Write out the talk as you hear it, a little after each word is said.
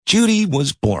Judy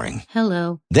was boring.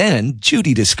 Hello. Then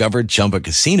Judy discovered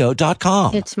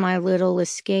ChumbaCasino.com. It's my little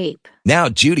escape. Now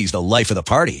Judy's the life of the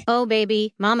party. Oh,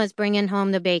 baby, mama's bringing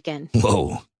home the bacon.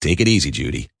 Whoa, take it easy,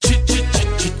 Judy.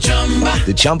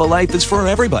 The Chumba life is for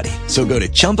everybody. So go to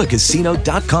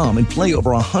ChumbaCasino.com and play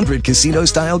over 100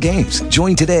 casino-style games.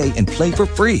 Join today and play for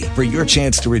free for your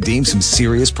chance to redeem some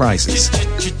serious prizes.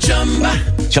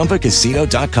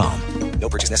 ChumbaCasino.com. No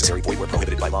purchase necessary. Void where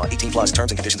prohibited by law. 18 plus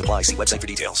terms and conditions apply. See website for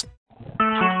details.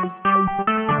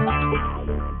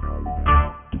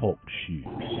 Talk shoes.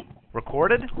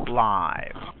 Recorded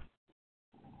live.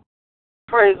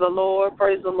 Praise the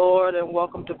Lord, and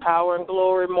welcome to Power and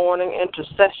Glory Morning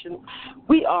Intercession.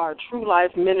 We are True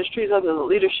Life Ministries under the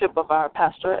leadership of our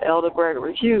pastor, Elder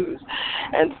Gregory Hughes.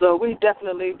 And so we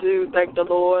definitely do thank the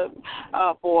Lord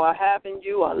for having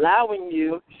you,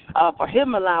 for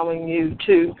him allowing you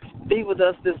to be with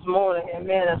us this morning,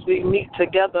 amen, as we meet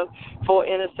together for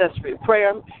intercessory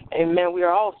prayer. Amen. We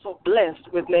are also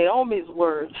blessed with Naomi's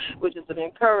word, which is an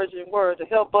encouraging word to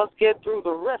help us get through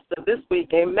the rest of this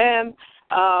week. Amen.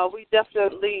 We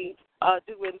definitely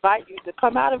do invite you to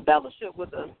come out and fellowship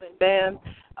with us. Amen.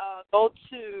 Go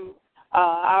to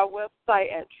our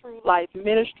website at True Life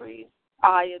Ministries,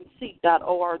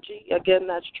 inc.org. Again,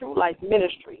 that's True Life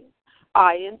Ministries,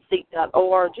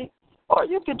 inc.org. Or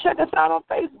you can check us out on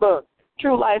Facebook,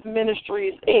 True Life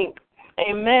Ministries, Inc.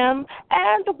 Amen.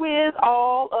 And with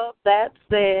all of that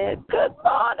said, good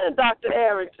morning, Dr.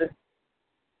 Arrington.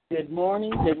 Good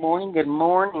morning,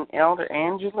 Elder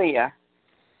Angelia.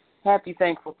 Happy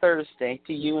Thankful Thursday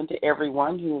to you and to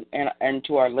everyone and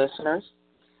to our listeners.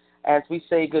 As we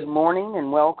say good morning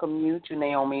and welcome you to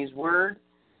Naomi's Word,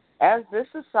 as this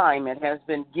assignment has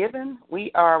been given,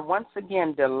 we are once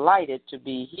again delighted to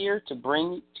be here to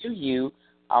bring to you,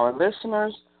 our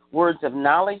listeners, words of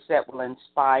knowledge that will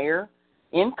inspire,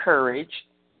 encourage,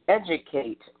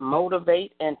 educate,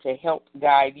 motivate, and to help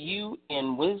guide you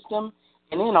in wisdom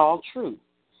and in all truth.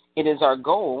 It is our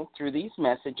goal through these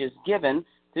messages given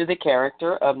through the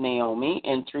character of Naomi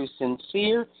and through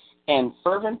sincere and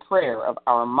fervent prayer of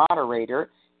our moderator,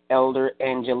 Elder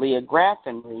Angelia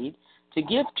Graffenreid, to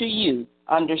give to you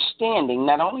understanding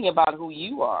not only about who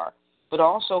you are, but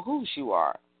also whose you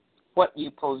are, what you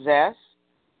possess,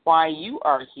 why you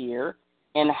are here,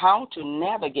 and how to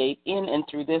navigate in and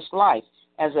through this life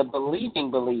as a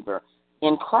believing believer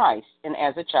in Christ and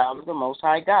as a child of the Most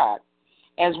High God.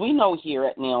 As we know here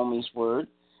at Naomi's Word,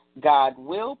 God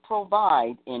will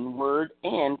provide in word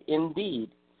and in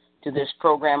deed. To this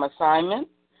program assignment,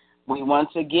 we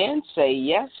once again say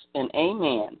yes and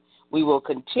amen. We will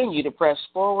continue to press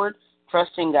forward,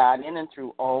 trusting God in and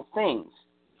through all things.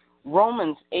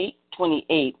 Romans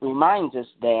 8:28 reminds us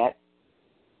that,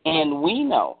 and we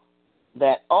know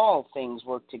that all things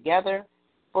work together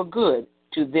for good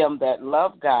to them that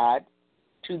love God,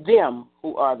 to them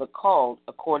who are the called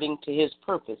according to his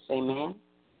purpose. Amen.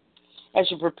 As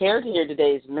you prepare to hear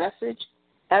today's message,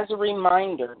 as a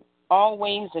reminder,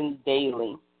 always and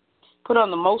daily, put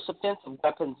on the most offensive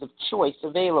weapons of choice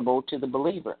available to the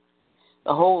believer.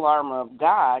 The whole armor of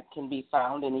God can be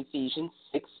found in Ephesians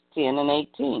 6:10 and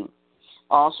 18.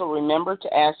 Also remember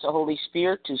to ask the Holy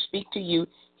Spirit to speak to you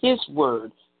his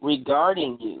word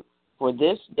regarding you for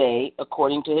this day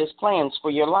according to his plans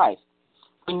for your life.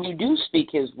 When you do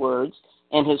speak his words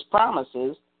and his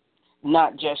promises,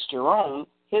 not just your own,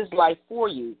 his life for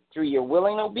you through your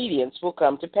willing obedience will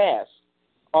come to pass.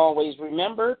 Always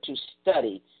remember to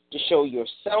study to show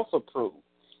yourself approved.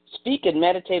 Speak and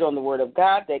meditate on the word of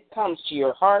God that comes to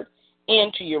your heart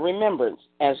and to your remembrance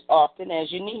as often as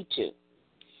you need to.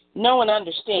 Know and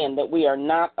understand that we are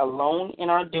not alone in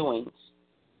our doings.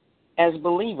 As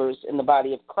believers in the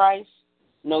body of Christ,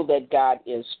 know that God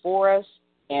is for us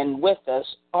and with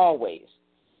us always.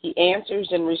 He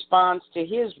answers and responds to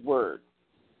his word.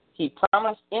 He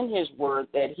promised in his word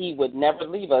that he would never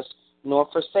leave us nor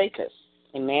forsake us.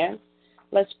 Amen?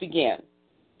 Let's begin.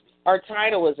 Our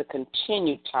title is a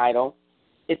continued title.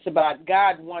 It's about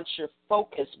God wants your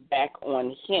focus back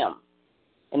on him.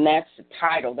 And that's the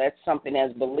title. That's something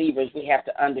as believers we have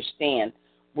to understand.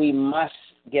 We must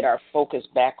get our focus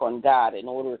back on God in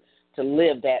order to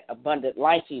live that abundant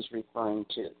life he's referring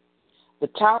to. The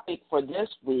topic for this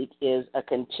week is a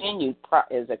continued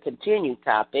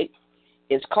topic.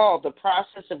 It's called the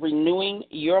process of renewing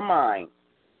your mind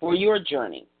for your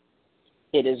journey.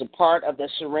 It is a part of the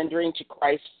surrendering to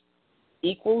Christ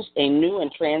equals a new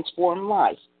and transformed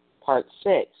life, part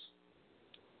 6.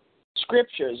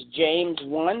 Scriptures, James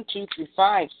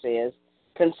 1:2-5 says,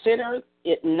 "Consider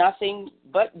it nothing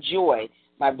but joy,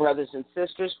 my brothers and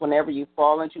sisters, whenever you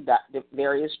fall into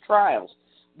various trials,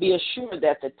 Be assured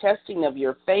that the testing of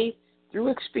your faith through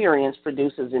experience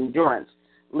produces endurance,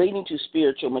 leading to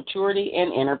spiritual maturity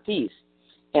and inner peace.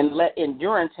 And let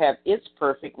endurance have its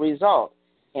perfect result,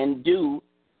 and do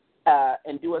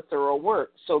a thorough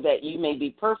work, so that you may be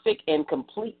perfect and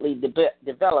completely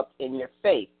developed in your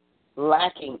faith,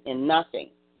 lacking in nothing.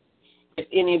 If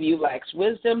any of you lacks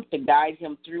wisdom to guide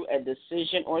him through a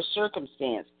decision or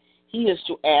circumstance, he is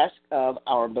to ask of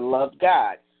our beloved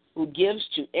God, who gives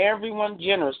to everyone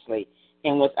generously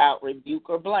and without rebuke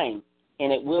or blame,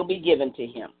 and it will be given to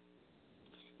him.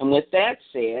 And with that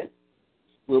said,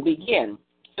 we'll begin.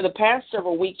 For the past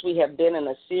several weeks, we have been in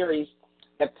a series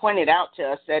that pointed out to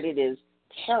us that it is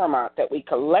paramount that we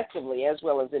collectively, as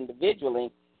well as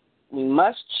individually, we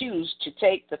must choose to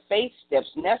take the faith steps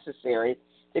necessary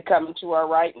to come into our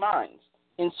right minds,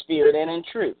 in spirit and in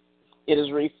truth. It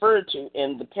is referred to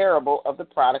in the parable of the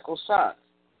prodigal son.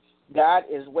 God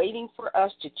is waiting for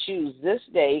us to choose this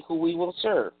day who we will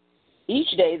serve. Each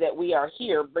day that we are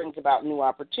here brings about new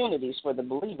opportunities for the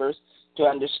believers to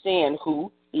understand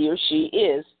who he or she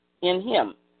is in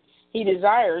him. He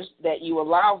desires that you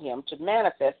allow him to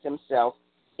manifest himself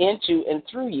into and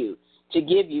through you, to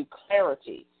give you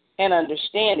clarity and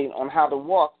understanding on how to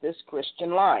walk this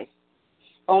Christian life.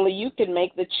 Only you can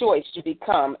make the choice to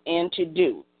become and to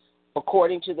do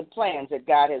according to the plans that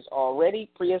God has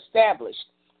already pre-established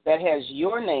that has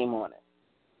your name on it.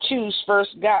 Choose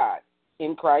first God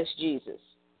in Christ Jesus.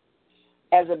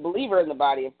 As a believer in the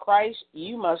body of Christ,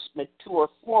 you must mature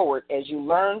forward as you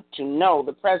learn to know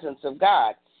the presence of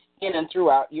God in and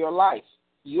throughout your life,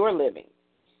 your living.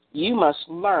 You must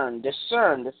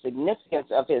discern the significance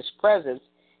of his presence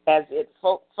as it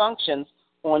functions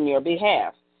on your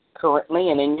behalf,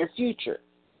 currently and in your future.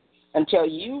 Until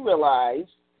you realize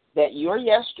that your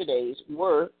yesterdays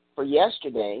were for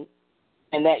yesterday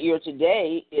and that your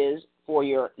today is for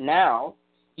your now,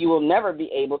 you will never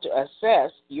be able to assess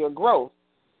your growth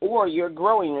or your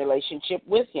growing relationship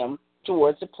with him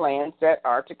towards the plans that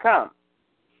are to come.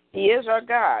 He is our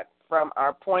God from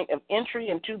our point of entry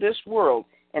into this world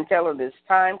until it is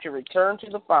time to return to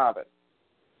the Father.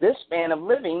 This span of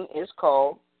living is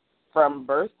called from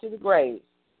birth to the grave,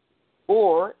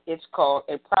 or it's called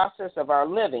a process of our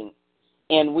living,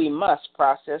 and we must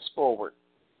process forward.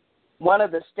 One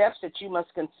of the steps that you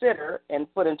must consider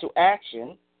and put into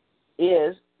action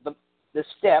is the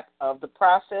step of the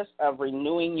process of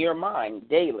renewing your mind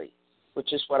daily,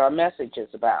 which is what our message is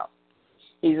about.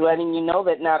 He's letting you know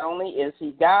that not only is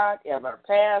he God of our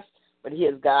past, but he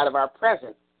is God of our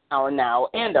present, our now,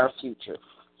 and our future.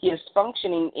 He is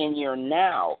functioning in your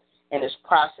now and is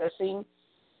processing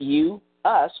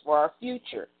us for our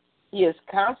future. He is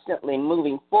constantly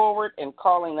moving forward and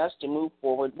calling us to move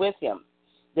forward with him.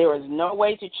 There is no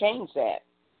way to change that.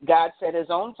 God set his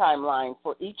own timeline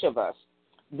for each of us.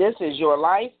 This is your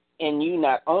life, and you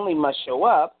not only must show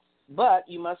up, but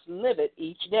you must live it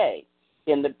each day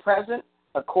in the present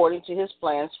according to his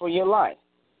plans for your life.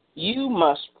 You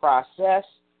must process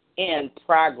and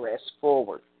progress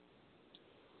forward.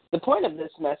 The point of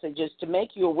this message is to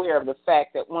make you aware of the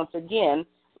fact that, once again,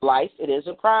 life, it is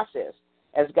a process.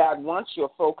 As God wants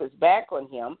your focus back on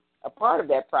him, a part of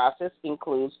that process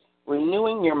includes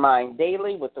renewing your mind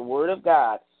daily with the Word of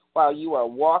God while you are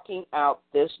walking out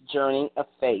this journey of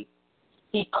faith.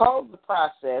 He called the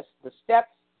process the steps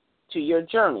to your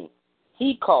journey.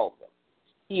 He called them.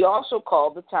 He also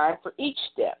called the time for each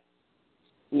step.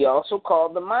 He also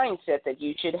called the mindset that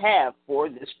you should have for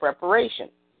this preparation.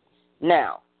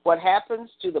 Now, what happens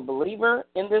to the believer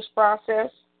in this process?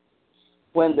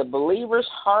 When the believer's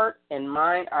heart and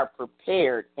mind are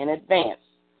prepared in advance,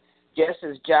 just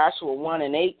as Joshua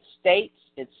 1:8 states,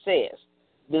 it says,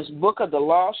 "This book of the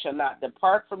law shall not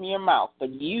depart from your mouth, but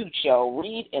you shall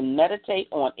read and meditate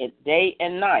on it day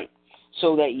and night,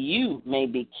 so that you may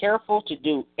be careful to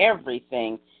do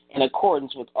everything in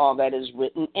accordance with all that is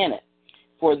written in it.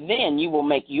 For then you will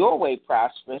make your way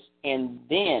prosperous, and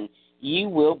then you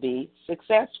will be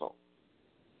successful."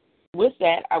 With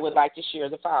that, I would like to share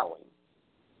the following.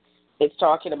 It's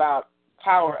talking about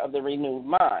power of the renewed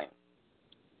mind.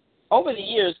 Over the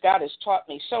years, God has taught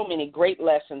me so many great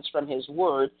lessons from his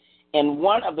word, and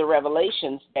one of the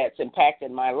revelations that's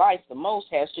impacted my life the most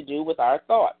has to do with our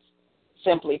thoughts.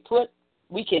 Simply put,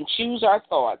 we can choose our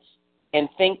thoughts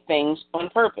and think things on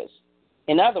purpose.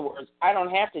 In other words, I don't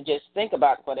have to just think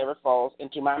about whatever falls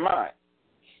into my mind.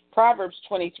 Proverbs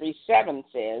 23:7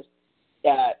 says,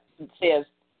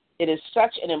 it is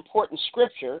such an important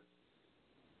scripture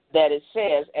that it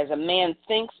says, as a man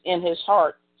thinks in his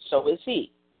heart, so is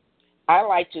he. I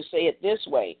like to say it this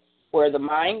way, where the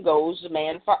mind goes, the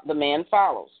man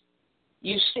follows.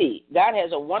 You see, God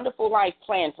has a wonderful life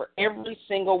plan for every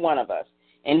single one of us,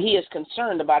 and he is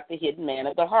concerned about the hidden man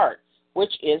of the heart,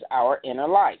 which is our inner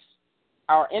life.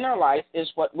 Our inner life is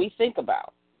what we think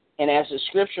about. And as the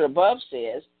scripture above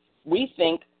says, we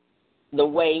think the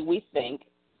way we think,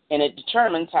 and it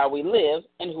determines how we live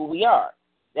and who we are.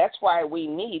 That's why we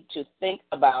need to think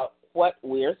about what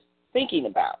we're thinking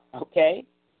about, okay?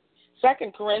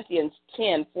 2 Corinthians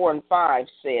 10:4-5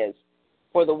 says,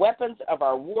 "For the weapons of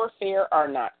our warfare are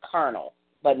not carnal,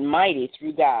 but mighty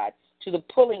through God, to the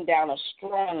pulling down of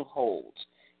strongholds,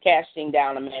 casting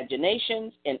down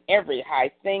imaginations and every high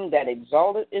thing that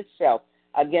exalted itself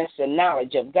against the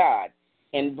knowledge of God,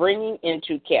 and bringing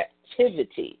into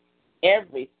captivity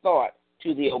every thought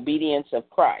to the obedience of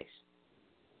Christ."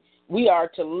 We are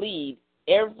to lead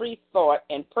every thought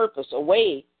and purpose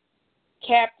away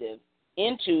captive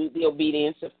into the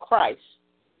obedience of Christ.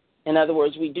 In other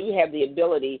words, we do have the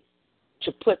ability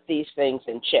to put these things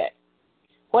in check.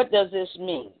 What does this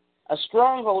mean? A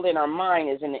stronghold in our mind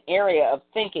is an area of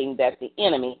thinking that the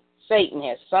enemy, Satan,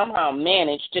 has somehow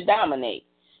managed to dominate,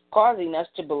 causing us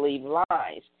to believe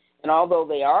lies. And although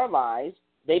they are lies,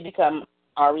 they become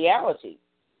our reality.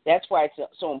 That's why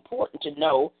it's so important to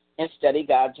know and study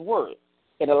God's Word.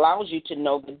 It allows you to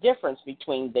know the difference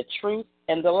between the truth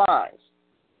and the lies.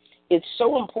 It's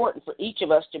so important for each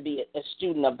of us to be a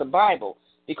student of the Bible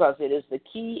because it is the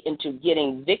key into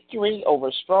getting victory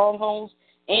over strongholds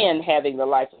and having the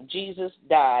life of Jesus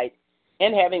died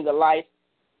and having the life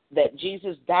that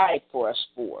Jesus died for us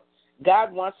for.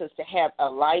 God wants us to have a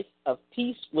life of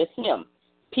peace with him,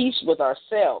 peace with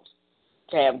ourselves,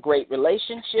 to have great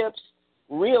relationships,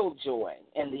 real joy,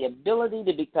 and the ability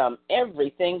to become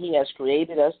everything he has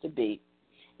created us to be.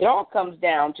 It all comes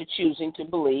down to choosing to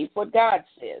believe what God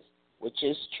says, which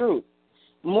is truth,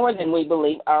 more than we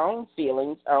believe our own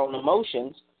feelings, our own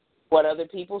emotions, what other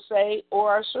people say,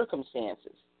 or our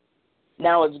circumstances.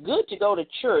 Now, it's good to go to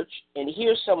church and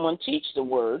hear someone teach the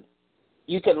Word.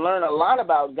 You can learn a lot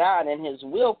about God and his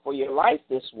will for your life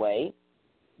this way,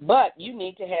 but you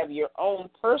need to have your own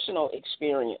personal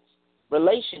experience,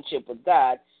 relationship with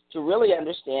God to really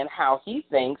understand how he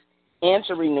thinks and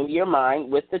to renew your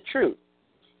mind with the truth.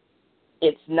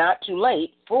 It's not too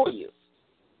late for you.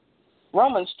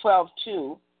 Romans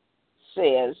 12:2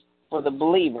 says, for the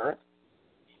believer,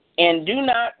 "And do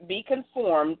not be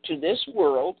conformed to this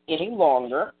world any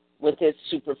longer with its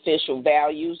superficial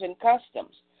values and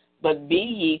customs, but be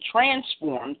ye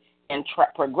transformed and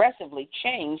progressively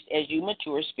changed as you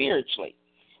mature spiritually,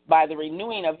 by the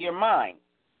renewing of your mind,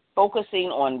 focusing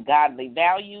on godly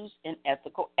values and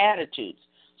ethical attitudes,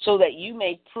 so that you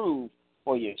may prove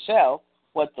for yourself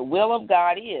what the will of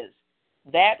God is,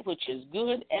 that which is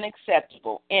good and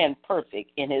acceptable and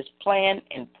perfect in his plan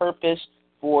and purpose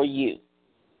for you."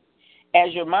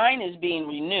 As your mind is being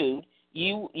renewed,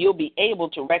 you'll be able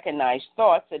to recognize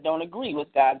thoughts that don't agree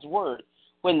with God's Word.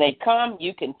 When they come,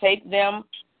 you can take them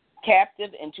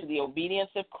captive into the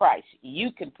obedience of Christ.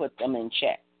 You can put them in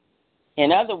check.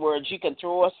 In other words, you can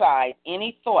throw aside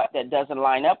any thought that doesn't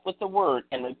line up with the Word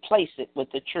and replace it with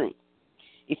the truth.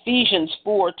 Ephesians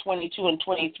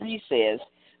 4:22-23 says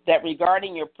that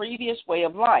regarding your previous way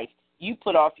of life, you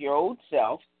put off your old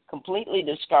self, completely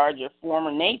discard your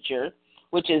former nature,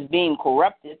 which is being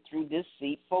corrupted through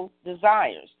deceitful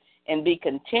desires, and be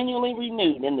continually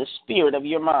renewed in the spirit of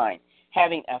your mind,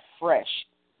 having a fresh,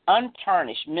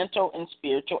 untarnished mental and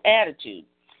spiritual attitude,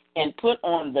 and put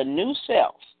on the new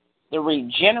self, the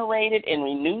regenerated and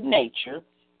renewed nature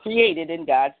created in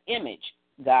God's image,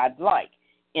 God-like,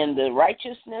 in the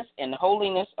righteousness and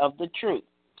holiness of the truth,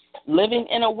 living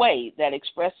in a way that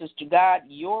expresses to God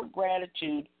your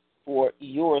gratitude for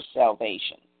your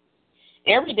salvation.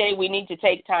 Every day we need to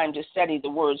take time to study the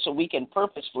Word so we can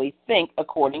purposefully think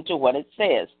according to what it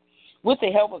says. With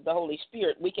the help of the Holy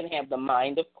Spirit, we can have the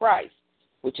mind of Christ,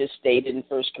 which is stated in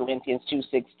 1 Corinthians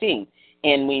 2:16,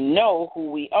 and we know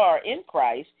who we are in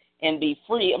Christ and be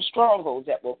free of strongholds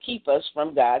that will keep us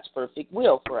from God's perfect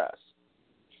will for us.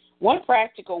 One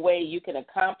practical way you can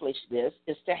accomplish this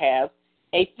is to have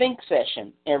a think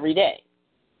session every day.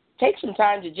 Take some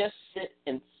time to just sit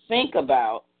and think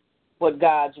about what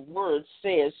God's Word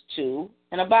says to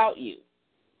and about you,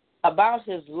 about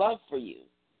his love for you,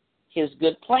 his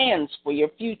good plans for your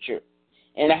future,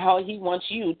 and how he wants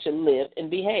you to live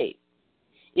and behave.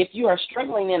 If you are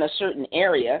struggling in a certain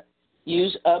area,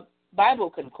 use a Bible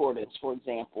concordance, for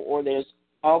example, or there's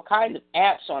all kinds of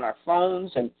apps on our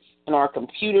phones and our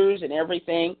computers and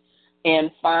everything,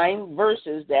 and find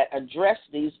verses that address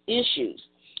these issues.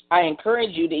 I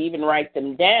encourage you to even write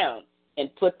them down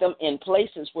and put them in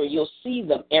places where you'll see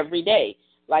them every day.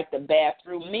 like the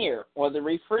bathroom mirror or the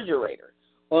refrigerator,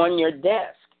 on your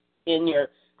desk, in your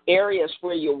areas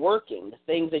where you're working, the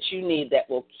things that you need that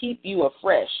will keep you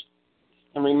afresh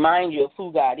and remind you of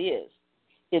who God is.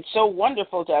 It's so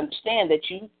wonderful to understand that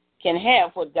you can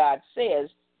have what God says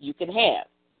you can have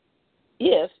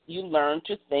if you learn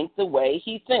to think the way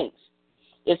He thinks.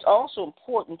 It's also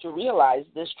important to realize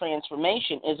this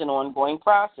transformation is an ongoing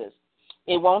process.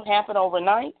 It won't happen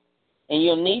overnight, and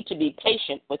you'll need to be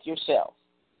patient with yourself.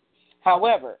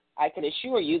 However, I can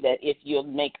assure you that if you'll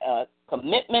make a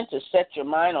commitment to set your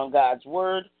mind on God's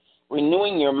Word,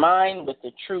 renewing your mind with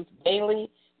the truth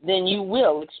daily, then you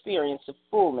will experience the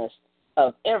fullness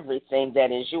of everything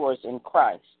that is yours in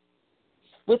Christ.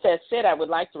 With that said, I would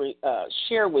like to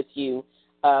share with you,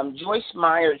 Joyce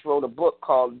Myers wrote a book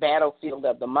called Battlefield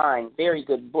of the Mind. Very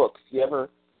good book if you ever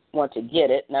want to get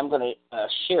it, and I'm going to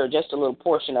share just a little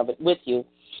portion of it with you.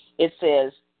 It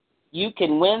says, "You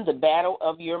can win the battle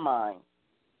of your mind.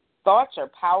 Thoughts are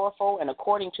powerful, and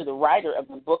according to the writer of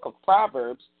the book of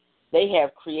Proverbs, they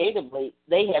have creative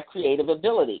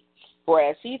ability. For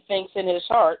as he thinks in his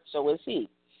heart, so is he.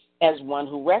 As one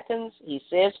who reckons, he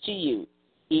says to you,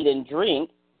 eat and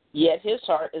drink, yet his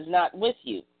heart is not with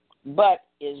you, but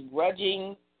is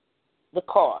grudging the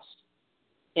cost.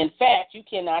 In fact, you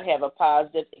cannot have a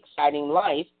positive, exciting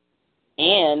life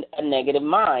and a negative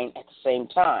mind at the same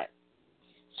time.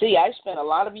 See, I spent a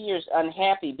lot of years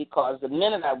unhappy because the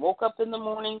minute I woke up in the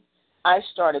morning, I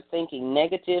started thinking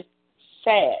negative,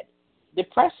 sad,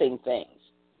 depressing things.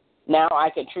 Now I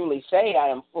can truly say I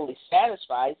am fully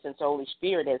satisfied since the Holy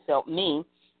Spirit has helped me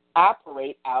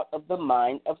operate out of the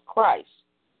mind of Christ,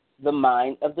 the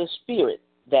mind of the Spirit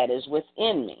that is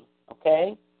within me,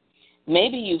 okay?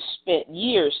 Maybe you've spent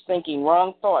years thinking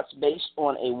wrong thoughts based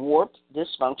on a warped,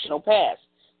 dysfunctional past,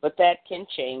 but that can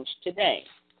change today.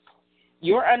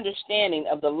 Your understanding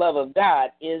of the love of God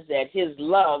is that His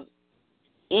love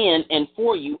in and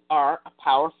for you are a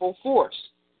powerful force.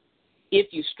 If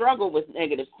you struggle with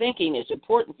negative thinking, it's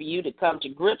important for you to come to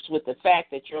grips with the fact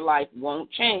that your life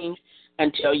won't change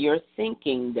until your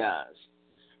thinking does.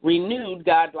 Renewed,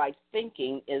 God-like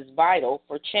thinking is vital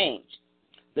for change.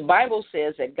 The Bible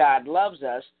says that God loves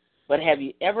us, but have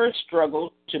you ever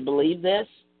struggled to believe this?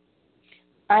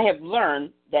 I have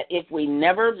learned that if we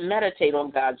never meditate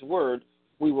on God's Word,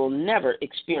 we will never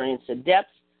experience the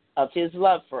depth of His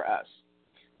love for us.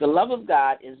 The love of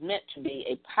God is meant to be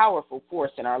a powerful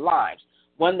force in our lives,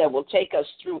 one that will take us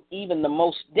through even the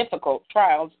most difficult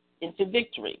trials into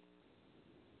victory.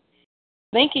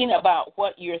 Thinking about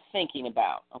what you're thinking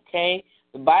about, okay?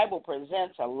 The Bible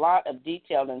presents a lot of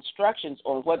detailed instructions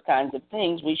on what kinds of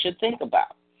things we should think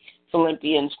about.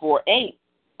 Philippians 4:8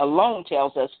 alone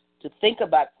tells us to think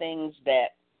about things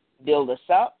that build us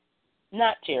up,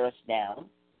 not tear us down.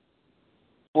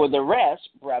 For the rest,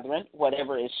 brethren,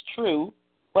 whatever is true,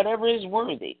 whatever is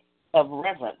worthy of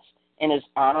reverence and is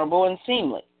honorable and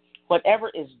seemly, whatever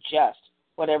is just,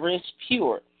 whatever is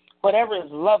pure, whatever is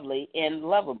lovely and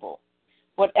lovable,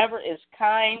 whatever is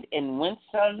kind and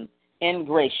winsome and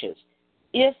gracious,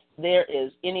 if there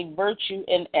is any virtue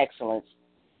and excellence,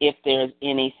 if there is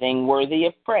anything worthy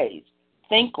of praise,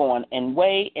 think on and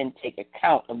weigh and take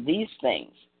account of these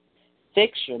things.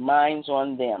 Fix your minds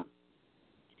on them.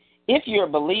 If you're a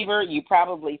believer, you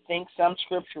probably think some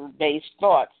scripture-based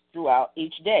thoughts throughout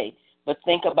each day, but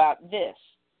think about this.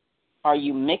 Are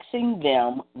you mixing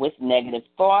them with negative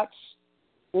thoughts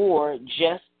or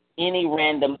just any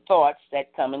random thoughts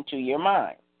that come into your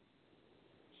mind?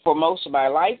 For most of my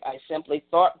life, I simply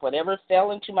thought whatever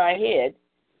fell into my head,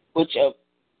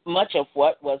 much of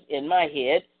what was in my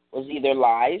head was either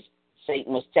lies,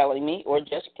 Satan was telling me, or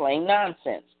just plain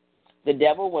nonsense. The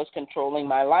devil was controlling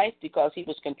my life because he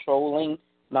was controlling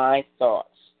my thoughts.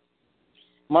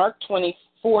 Mark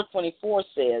 24:24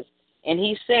 says, and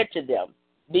he said to them,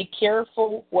 be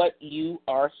careful what you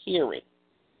are hearing.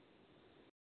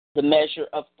 The measure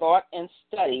of thought and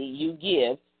study you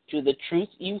give to the truth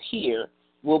you hear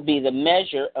will be the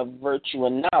measure of virtue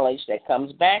and knowledge that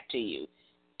comes back to you,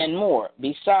 and more.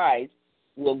 Besides,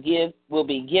 will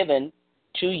be given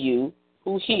to you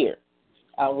who hear.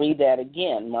 I'll read that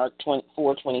again. Mark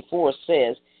 4:24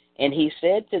 says, and he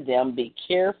said to them, be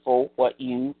careful what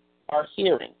you are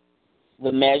hearing.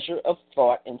 The measure of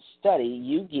thought and study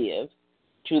you give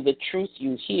to the truth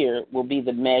you hear will be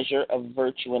the measure of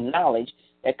virtue and knowledge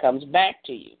that comes back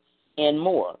to you, and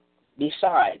more.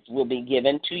 Besides, will be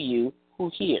given to you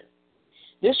who hear.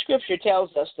 This scripture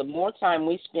tells us the more time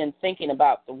we spend thinking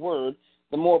about the Word,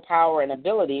 the more power and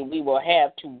ability we will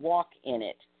have to walk in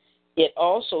it. It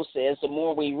also says the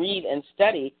more we read and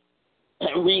study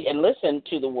read and listen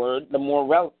to the word, the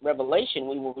more revelation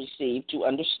we will receive to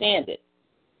understand it.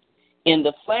 In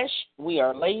the flesh, we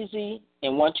are lazy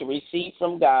and want to receive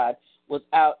from God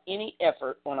without any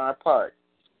effort on our part.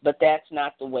 But that's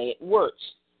not the way it works.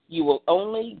 You will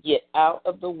only get out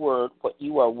of the word what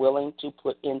you are willing to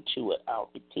put into it. I'll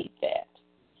repeat that.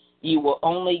 You will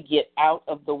only get out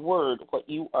of the word what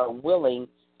you are willing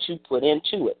to put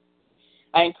into it.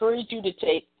 I encourage you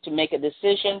to make a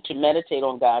decision to meditate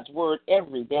on God's word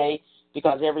every day,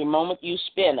 because every moment you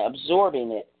spend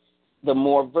absorbing it, the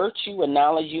more virtue and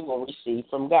knowledge you will receive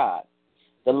from God.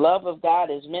 The love of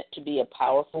God is meant to be a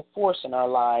powerful force in our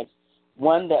lives,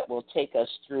 one that will take us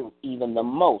through even the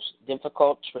most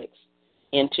difficult tricks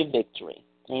into victory.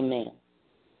 Amen.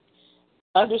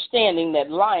 Understanding that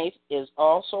life is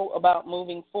also about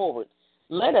moving forward.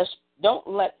 Don't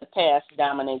let the past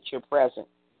dominate your present.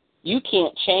 You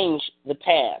can't change the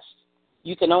past.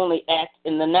 You can only act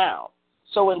in the now.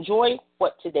 So enjoy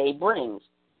what today brings.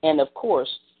 And, of course,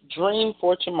 dream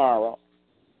for tomorrow.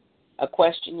 A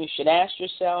question you should ask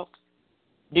yourself: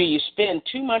 do you spend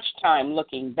too much time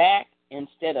looking back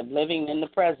instead of living in the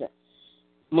present?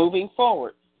 Moving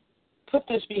forward, put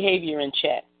this behavior in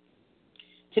check.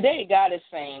 Today, God is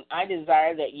saying, I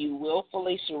desire that you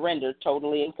willfully surrender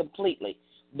totally and completely,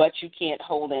 but you can't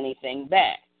hold anything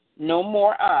back. No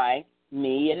more I,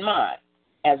 me, and mine.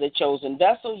 As a chosen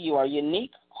vessel, you are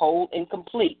unique, whole, and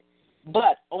complete,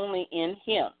 but only in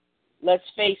Him. Let's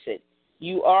face it,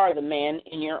 you are the man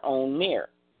in your own mirror.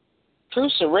 True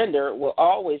surrender will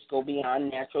always go beyond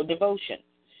natural devotion.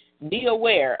 Be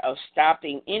aware of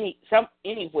stopping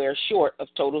anywhere short of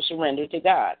total surrender to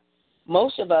God.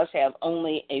 Most of us have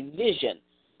only a vision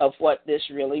of what this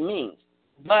really means,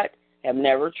 but have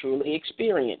never truly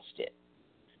experienced it.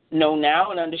 Know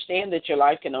now and understand that your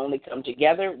life can only come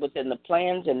together within the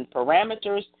plans and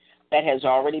parameters that has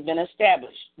already been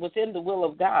established within the will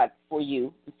of God for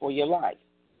you and for your life.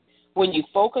 When you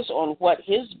focus on what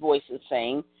His voice is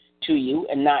saying to you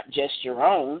and not just your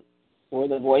own or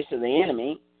the voice of the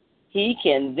enemy, He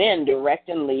can then direct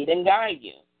and lead and guide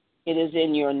you. It is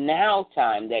in your now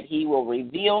time that He will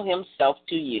reveal Himself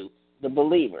to you, the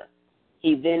believer.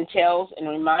 He then tells and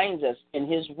reminds us in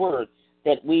His word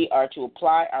that we are to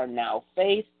apply our now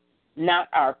faith, not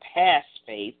our past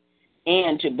faith,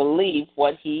 and to believe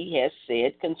what He has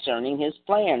said concerning His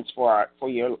plans for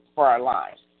our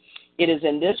lives. It is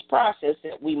in this process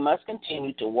that we must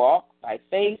continue to walk by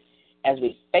faith as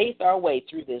we faith our way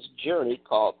through this journey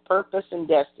called purpose and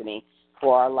destiny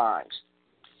for our lives.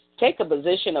 Take a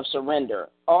position of surrender,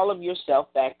 all of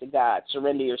yourself back to God.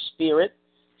 Surrender your spirit,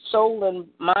 soul, and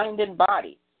mind and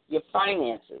body, your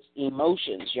finances,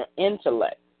 emotions, your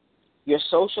intellect, your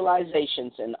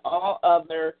socializations, and all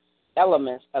other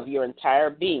elements of your entire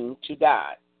being to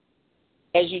God.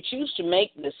 As you choose to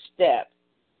make this step,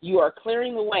 you are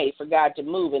clearing the way for God to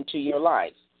move into your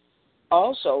life.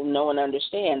 Also, know and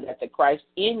understand that the Christ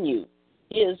in you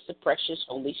is the precious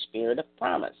Holy Spirit of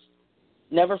promise.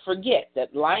 Never forget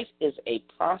that life is a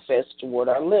process toward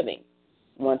our living.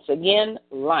 Once again,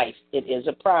 life, it is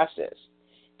a process,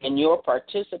 and your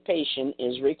participation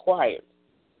is required.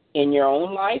 In your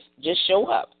own life, just show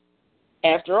up.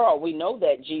 After all, we know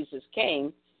that Jesus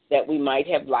came that we might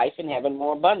have life and have it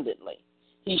more abundantly.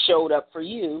 He showed up for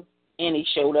you, and He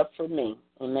showed up for me.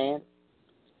 Amen.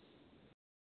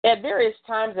 At various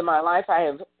times in my life, I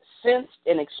have sensed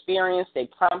and experienced a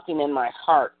prompting in my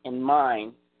heart and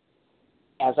mind,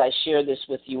 as I share this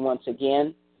with you once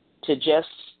again, to just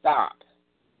stop.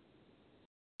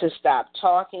 To stop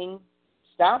talking,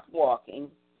 stop walking,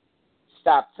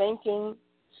 stop thinking,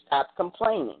 stop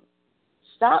complaining,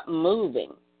 stop moving,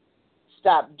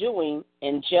 stop doing,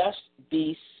 and just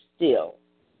be still.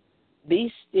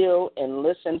 Be still and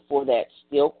listen for that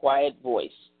still, quiet voice.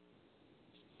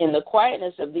 In the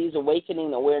quietness of these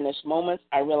awakening awareness moments,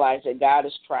 I realize that God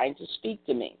is trying to speak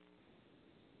to me.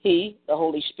 He, the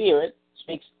Holy Spirit,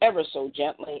 speaks ever so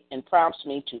gently and prompts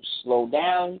me to slow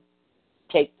down,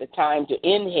 take the time to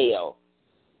inhale,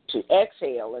 to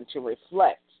exhale, and to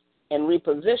reflect, and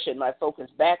reposition my focus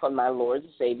back on my Lord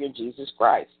and Savior, Jesus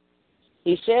Christ.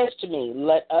 He says to me,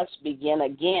 let us begin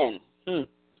again.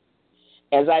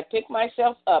 As I pick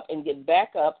myself up and get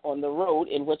back up on the road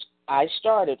in which I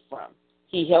started from,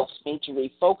 He helps me to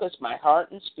refocus my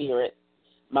heart and spirit,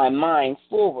 my mind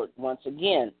forward once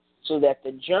again, so that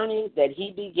the journey that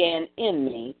He began in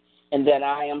me and that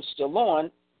I am still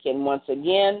on can once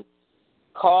again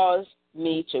cause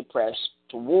me to press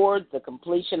toward the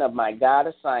completion of my God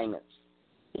assignments.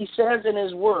 He says in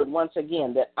His word once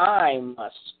again that I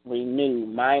must renew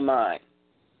my mind.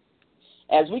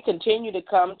 As we continue to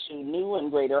come to new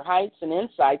and greater heights and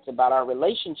insights about our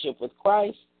relationship with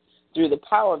Christ through the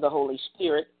power of the Holy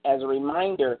Spirit, as a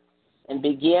reminder, and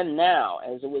begin now,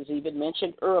 as it was even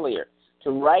mentioned earlier,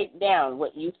 to write down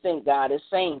what you think God is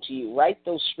saying to you. Write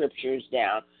those scriptures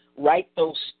down. Write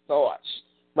those thoughts.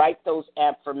 Write those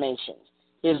affirmations.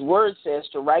 His word says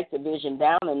to write the vision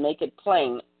down and make it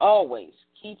plain. Always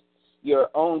keep your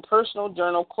own personal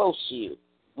journal close to you.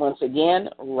 Once again,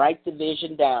 write the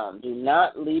vision down. Do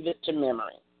not leave it to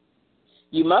memory.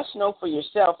 You must know for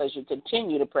yourself as you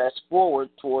continue to press forward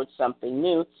towards something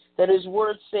new that his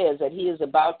word says that he is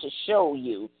about to show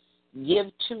you, give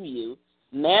to you,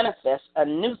 manifest a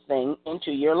new thing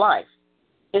into your life.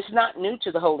 It's not new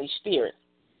to the Holy Spirit.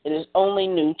 It is only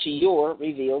new to your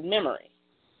revealed memory.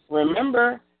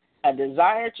 Remember, a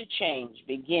desire to change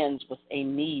begins with a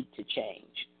need to change.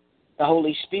 The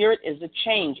Holy Spirit is the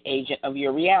change agent of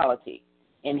your reality,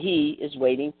 and he is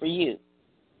waiting for you.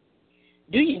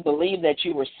 Do you believe that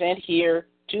you were sent here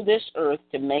to this earth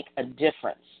to make a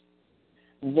difference?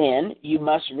 Then you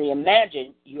must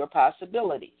reimagine your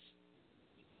possibilities.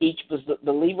 Each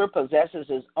believer possesses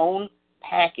his own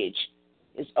package,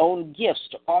 his own gifts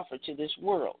to offer to this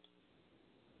world.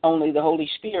 Only the Holy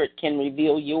Spirit can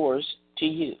reveal yours to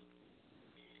you.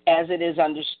 As it is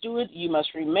understood, you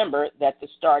must remember that the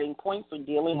starting point for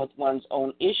dealing with one's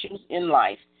own issues in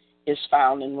life is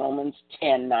found in Romans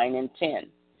 10:9 and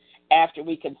 10. After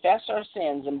we confess our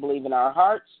sins and believe in our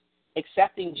hearts,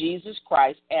 accepting Jesus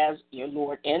Christ as your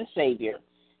Lord and Savior,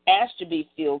 ask to be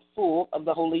filled full of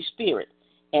the Holy Spirit,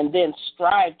 and then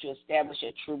strive to establish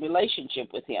a true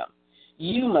relationship with him.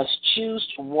 You must choose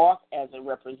to walk as a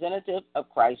representative of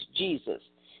Christ Jesus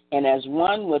and as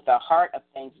one with a heart of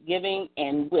thanksgiving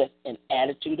and with an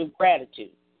attitude of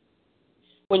gratitude.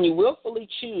 When you willfully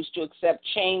choose to accept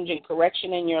change and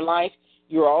correction in your life,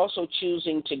 you are also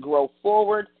choosing to grow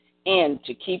forward and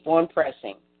to keep on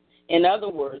pressing. In other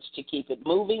words, to keep it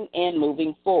moving and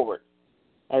moving forward.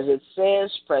 As it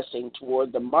says, pressing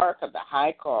toward the mark of the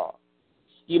high call.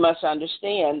 You must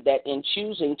understand that in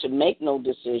choosing to make no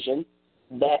decision,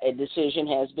 that a decision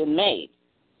has been made.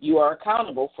 You are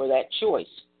accountable for that choice.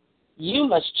 You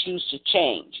must choose to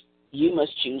change. You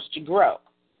must choose to grow.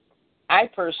 I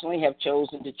personally have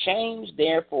chosen to change,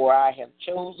 therefore I have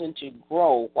chosen to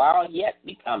grow while yet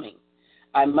becoming.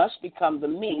 I must become the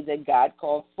me that God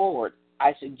called forward.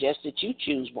 I suggest that you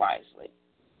choose wisely.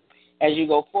 As you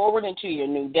go forward into your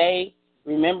new day,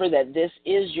 remember that this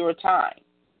is your time.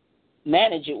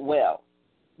 Manage it well.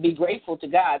 Be grateful to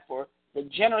God for the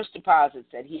generous deposits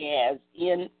that he has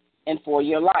in and for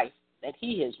your life that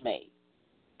he has made.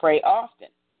 Pray often.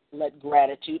 Let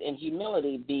gratitude and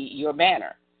humility be your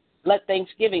banner. Let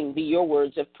thanksgiving be your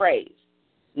words of praise.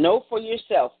 Know for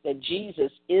yourself that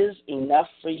Jesus is enough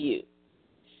for you.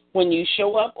 When you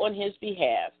show up on his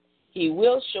behalf, he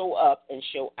will show up and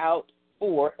show out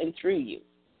for and through you.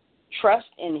 Trust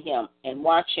in him and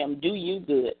watch him do you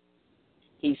good.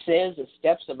 He says the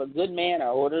steps of a good man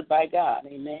are ordered by God.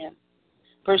 Amen.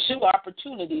 Pursue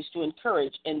opportunities to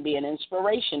encourage and be an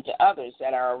inspiration to others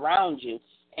that are around you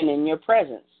and in your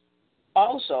presence.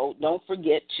 Also, don't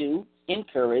forget to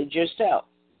encourage yourself.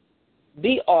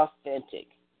 Be authentic.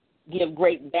 Give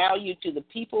great value to the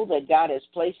people that God has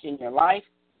placed in your life.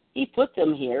 He put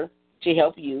them here to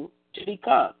help you to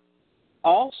become.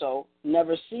 Also,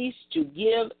 never cease to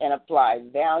give and apply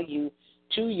value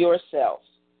to yourself.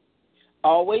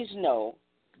 Always know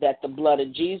that the blood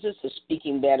of Jesus is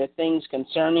speaking better things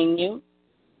concerning you.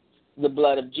 The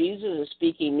blood of Jesus is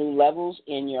speaking new levels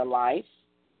in your life.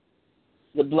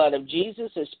 The blood of Jesus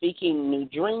is speaking new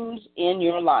dreams in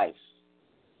your life.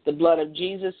 The blood of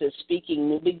Jesus is speaking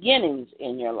new beginnings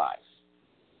in your life.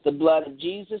 The blood of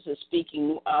Jesus is speaking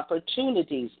new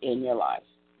opportunities in your life.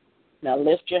 Now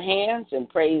lift your hands and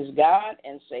praise God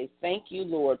and say, thank you,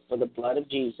 Lord, for the blood of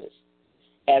Jesus.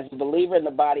 As a believer in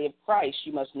the body of Christ,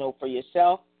 you must know for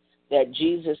yourself that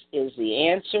Jesus is the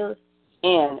answer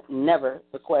and never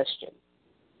the question.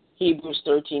 Hebrews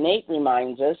 13:8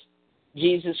 reminds us,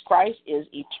 Jesus Christ is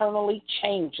eternally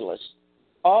changeless,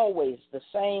 always the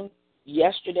same,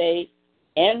 yesterday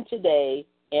and today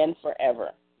and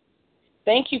forever.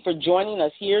 Thank you for joining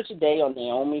us here today on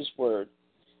Naomi's Word.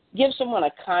 Give someone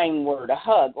a kind word, a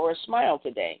hug, or a smile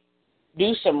today.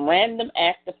 Do some random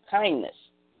act of kindness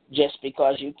just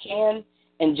because you can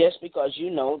and just because you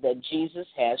know that Jesus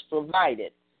has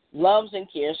provided, loves and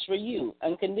cares for you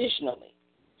unconditionally.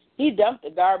 He dumped the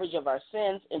garbage of our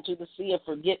sins into the sea of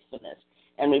forgetfulness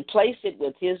and replaced it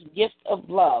with his gift of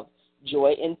love,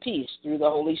 joy, and peace through the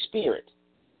Holy Spirit.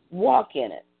 Walk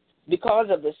in it. Because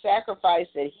of the sacrifice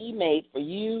that he made for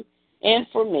you and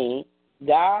for me,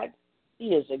 God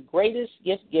He is the greatest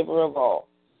gift giver of all,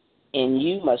 and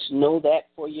you must know that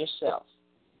for yourself,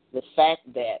 the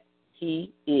fact that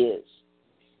He is.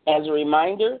 As a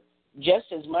reminder, just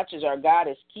as much as our God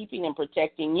is keeping and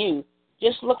protecting you,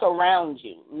 just look around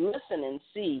you, listen and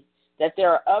see that there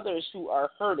are others who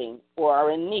are hurting or are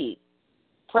in need.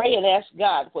 Pray and ask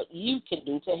God what you can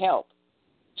do to help.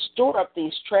 Store up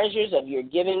these treasures of your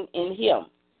giving in Him.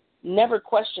 Never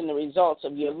question the results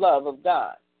of your love of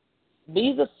God.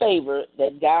 Be the favor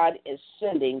that God is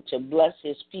sending to bless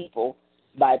His people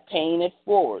by paying it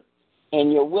forward,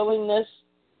 and your willingness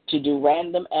to do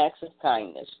random acts of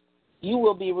kindness. You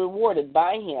will be rewarded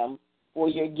by Him for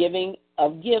your giving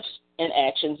of gifts and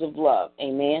actions of love.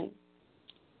 Amen.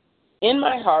 In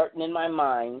my heart and in my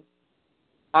mind,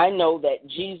 I know that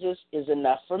Jesus is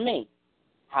enough for me.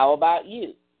 How about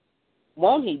you?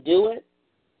 Won't He do it?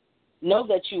 Know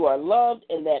that you are loved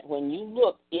and that when you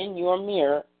look in your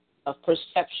mirror of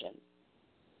perception,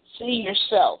 see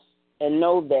yourself and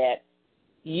know that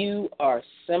you are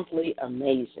simply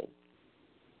amazing.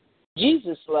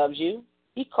 Jesus loves you.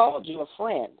 He called you a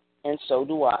friend, and so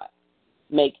do I.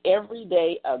 Make every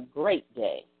day a great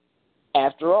day.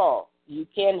 After all, you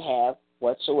can have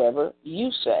whatsoever you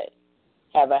say.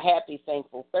 Have a happy,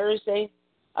 thankful Thursday,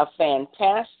 a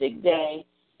fantastic day,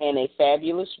 and a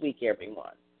fabulous week,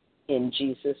 everyone. In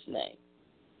Jesus' name.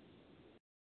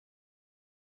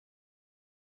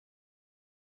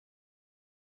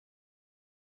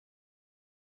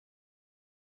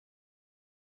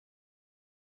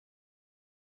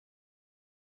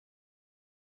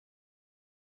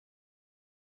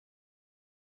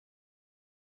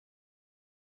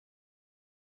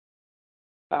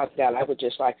 Father God, I would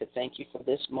just like to thank you for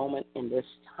this moment and this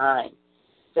time.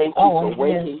 Thank you for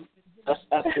waking us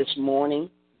up this morning.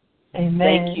 Amen.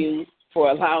 Thank you for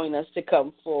allowing us to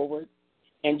come forward.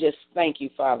 And just thank you,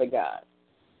 Father God.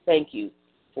 Thank you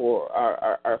for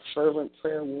our fervent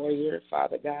prayer warrior,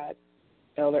 Father God,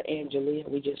 Elder Angelia.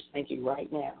 We just thank you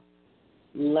right now.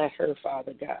 Let her,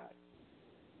 Father God,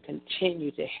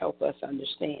 continue to help us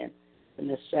understand the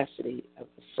necessity of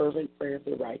the fervent prayer of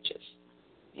the righteous.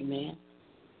 Amen.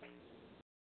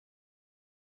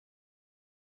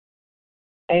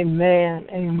 Amen,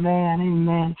 amen,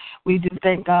 amen. We do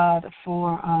thank God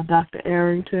for Dr.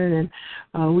 Arrington,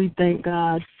 and we thank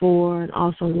God for an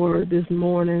awesome word this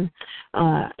morning.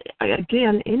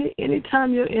 Again,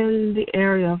 anytime you're in the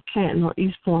area of Canton or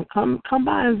East Point, come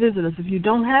by and visit us. If you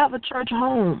don't have a church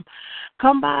home,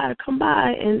 come by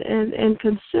and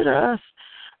consider us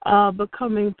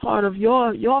becoming part of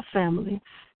your family.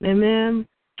 Amen.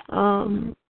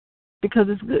 Because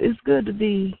it's good to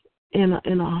be in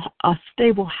a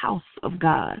stable house of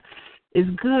God. It's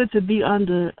good to be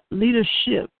under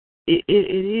leadership.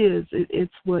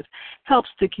 It's what helps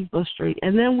to keep us straight.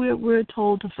 And then we're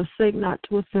told to forsake not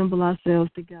to assemble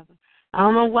ourselves together. I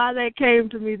don't know why that came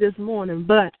to me this morning,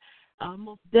 but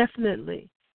most definitely,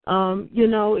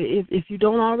 if you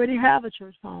don't already have a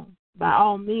church home, by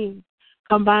all means,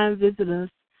 come by and visit us.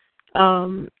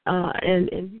 And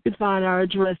you can find our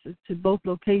addresses to both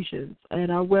locations at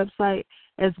our website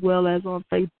as well as on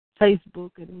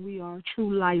Facebook, and we are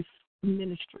True Life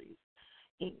Ministries,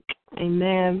 Inc.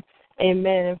 Amen.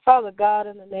 Amen. And Father God,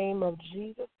 in the name of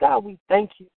Jesus, God, we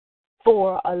thank you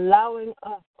for allowing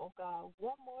us, oh God,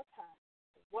 one more time,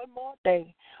 one more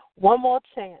day, one more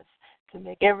chance to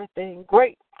make everything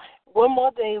great. One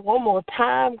more day, one more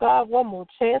time, God, one more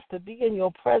chance to be in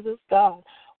your presence, God.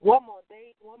 One more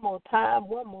day, one more time,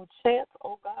 one more chance,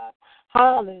 oh God.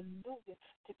 Hallelujah.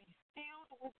 To be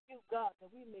filled with you, God, that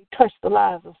we may touch the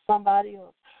lives of somebody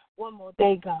else. One more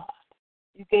day, God.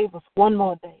 You gave us one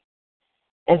more day.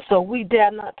 And so we dare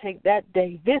not take that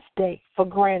day, this day, for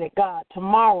granted, God.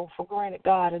 Tomorrow for granted,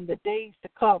 God, and the days to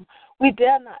come. We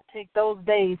dare not take those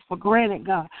days for granted,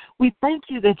 God. We thank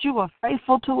you that you are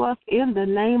faithful to us in the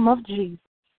name of Jesus.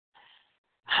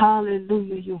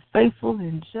 Hallelujah. You're faithful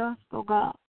and just, oh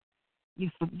God. You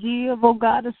forgive, oh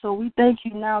God, and so we thank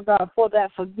you now, God, for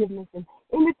that forgiveness and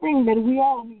anything that we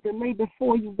all need to lay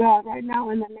before you, God, right now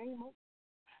in the name of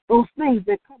those things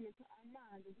that come into our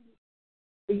mind,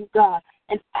 for you, God,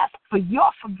 and ask for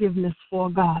your forgiveness for,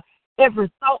 God.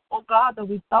 Every thought, oh God, that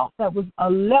we thought that was a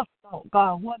left thought,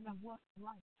 God, wasn't right.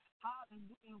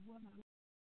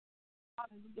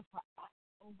 Hallelujah for us,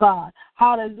 oh God.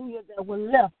 Hallelujah that were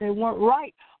left. They weren't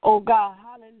right, oh God.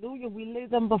 Hallelujah. We lay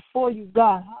them before you,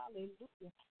 God.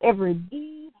 Hallelujah. Every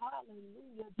deed,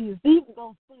 hallelujah, Jesus. Even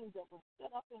those things that were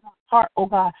set up in our heart, oh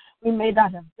God. We may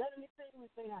not have done anything. We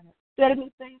may not have said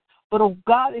anything. But, oh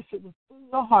God, if it was in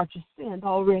your heart, you sinned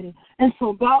already. And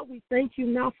so, God, we thank you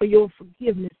now for your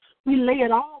forgiveness. We lay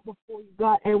it all before you,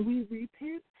 God, and we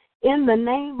repent In the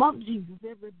name of Jesus,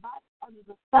 everybody under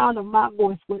the sound of my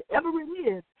voice, whatever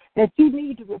it is that you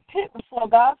need to repent before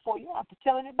God for, you don't have to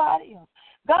tell anybody else.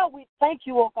 God, we thank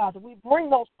you, oh God, that we bring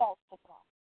those thoughts to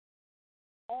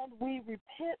God. And we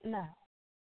repent now.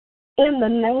 In the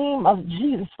name of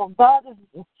Jesus, for God, this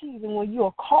is a season when you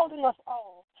are calling us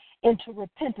all into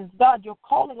repentance. God, you're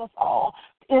calling us all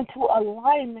into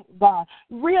alignment, God,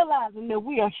 realizing that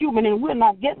we are human and we're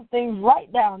not getting things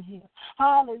right down here.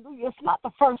 Hallelujah. It's not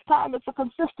the first time. It's a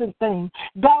consistent thing.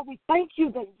 God, we thank you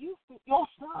that you sent your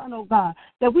son, oh God,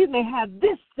 that we may have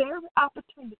this very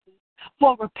opportunity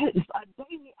for repentance, a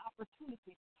daily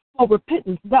opportunity for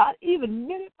repentance. God, even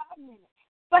minute by minute,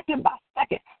 second by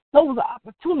second, those are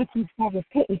opportunities for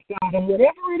repentance, God, and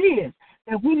whatever it is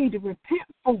that we need to repent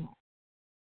for.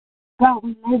 God,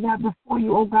 we lay that before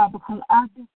you, oh God, because our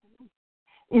destiny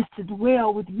is to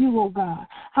dwell with you, oh God.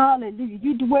 Hallelujah.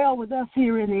 You dwell with us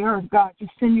here in the earth, God. You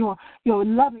send your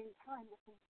loving kindness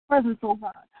and presence, oh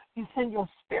God. You send your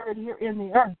spirit here in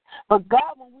the earth. But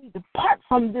God, when we depart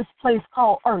from this place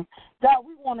called earth, God,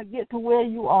 we want to get to where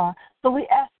you are. So we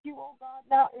ask you, oh God,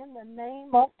 now in the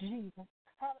name of Jesus,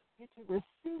 hallelujah, to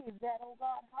receive that, oh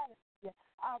God, hallelujah.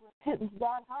 Our repentance,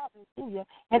 God, hallelujah,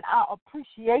 and our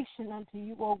appreciation unto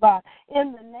you, oh God.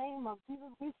 In the name of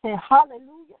Jesus, we say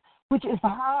hallelujah, which is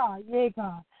yeah,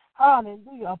 God.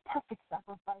 Hallelujah, a perfect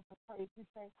sacrifice of praise. We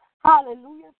say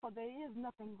hallelujah, for there is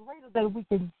nothing greater than we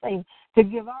can say to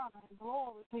give honor and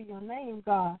glory to your name,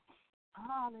 God.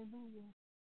 Hallelujah.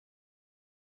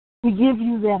 We give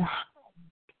you that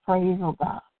praise, oh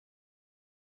God,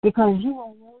 because you are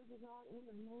worthy, God, in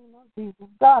the name of Jesus.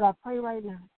 God, I pray right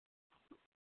now.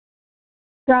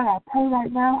 God, I pray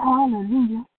right now,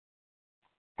 hallelujah,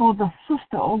 for the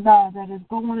sister, oh God, that is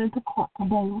going into court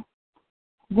today.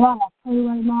 God, I pray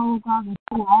right now, oh God, that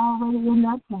you are already in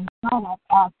that place. God,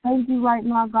 I thank you right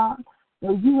now, God,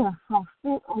 that you have so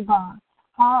fit, oh God,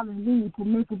 hallelujah, to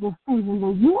make a decision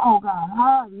that you, oh God,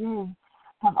 hallelujah,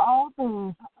 have all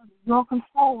things under your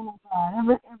control, oh God,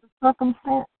 every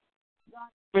circumstance, God,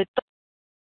 everything.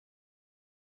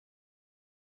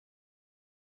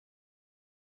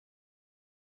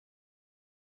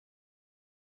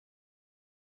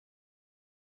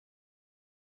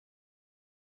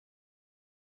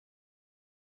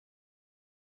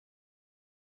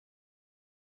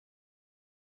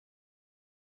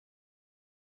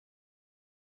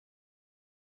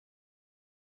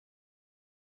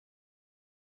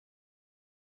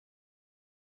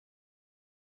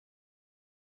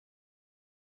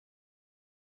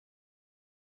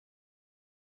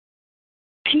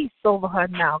 Peace over her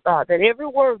now, God, that every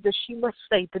word that she must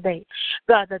say today,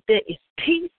 God, that there is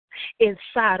peace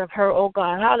inside of her, oh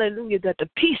God, hallelujah, that the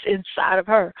peace inside of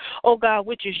her, oh God,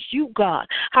 which is you, God,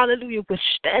 hallelujah, will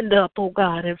stand up, oh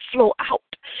God, and flow out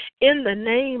in the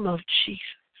name of Jesus.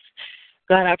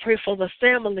 God, I pray for the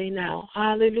family now,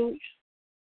 hallelujah,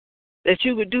 that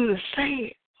you would do the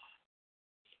same.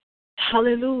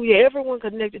 Hallelujah. Everyone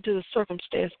connected to the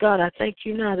circumstance, God, I thank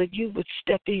you now that you would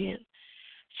step in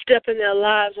their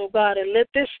lives, oh God, and let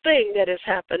this thing that has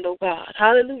happened, oh God,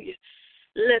 hallelujah,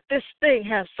 let this thing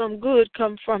have some good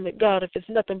come from it, God, if it's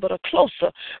nothing but a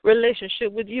closer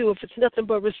relationship with you, if it's nothing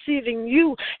but receiving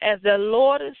you as their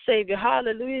Lord and Savior,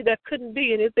 hallelujah, that couldn't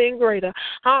be anything greater,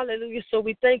 hallelujah. So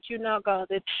we thank you now, God,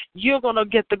 that you're going to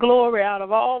get the glory out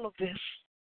of all of this.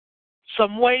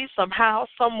 Some way, somehow,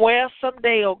 somewhere,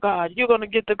 someday, oh God, you're going to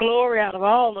get the glory out of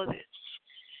all of this.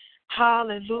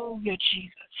 Hallelujah,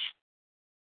 Jesus.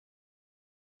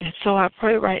 And so I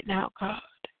pray right now, God,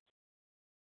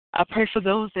 I pray for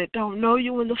those that don't know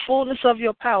you in the fullness of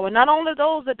your power. Not only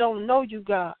those that don't know you,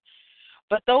 God,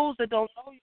 but those that don't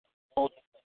know you in the fullness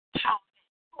of your power.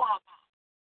 You are God.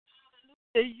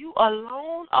 That you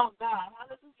alone are God.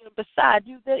 Hallelujah. Beside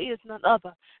you, there is none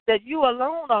other. That you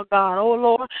alone are God, oh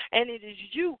Lord. And it is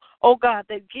you, oh God,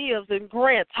 that gives and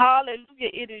grants. Hallelujah.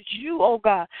 It is you, oh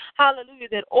God. Hallelujah,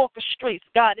 that orchestrates,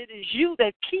 God. It is you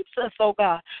that keeps us, oh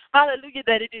God. Hallelujah,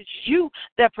 that it is you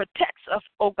that protects us,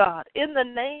 oh God. In the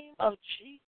name of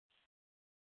Jesus.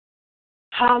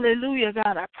 Hallelujah,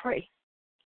 God, I pray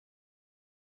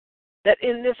that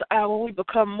in this hour we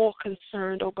become more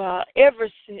concerned, oh God.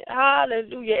 Every sin,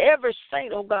 hallelujah, every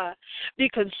saint, oh God, be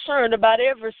concerned about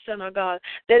every sinner, God.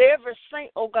 That every saint,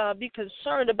 oh God, be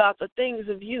concerned about the things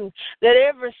of you. That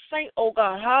every saint, oh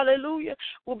God, hallelujah,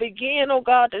 will begin, oh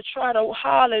God, to try to,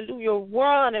 hallelujah,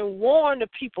 run and warn the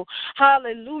people.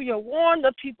 Hallelujah, warn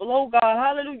the people, oh God,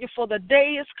 hallelujah, for the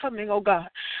day is coming, oh God.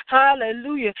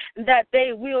 Hallelujah, that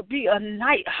day will be a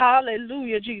night,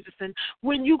 hallelujah, Jesus. And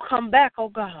when you come back, oh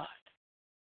God,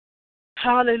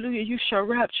 hallelujah, you shall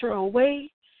rapture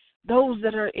away those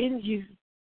that are in you.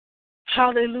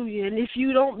 Hallelujah. And if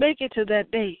you don't make it to that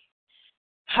day,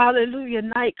 hallelujah,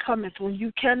 night cometh when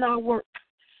you cannot work.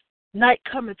 Night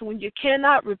cometh when you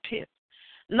cannot repent.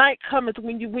 Night cometh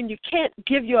when you can't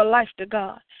give your life to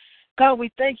God. God,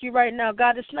 we thank you right now.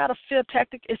 God, it's not a fear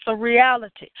tactic. It's a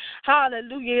reality.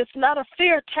 Hallelujah. It's not a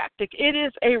fear tactic. It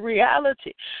is a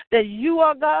reality that you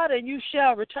are God and you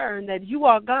shall return, that you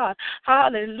are God.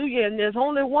 Hallelujah. And there's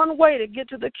only one way to get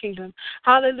to the kingdom.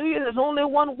 Hallelujah. There's only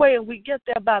one way, and we get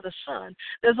there by the Son.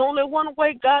 There's only one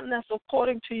way, God, and that's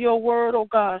according to your word, oh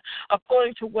God,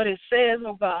 according to what it says,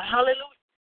 oh God. Hallelujah.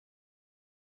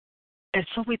 And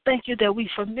so we thank you that we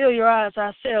familiarize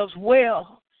ourselves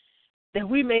well, that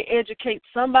we may educate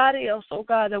somebody else, oh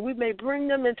God, that we may bring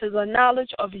them into the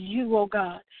knowledge of you, oh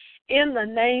God, in the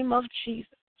name of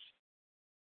Jesus.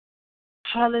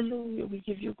 Hallelujah. We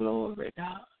give you glory,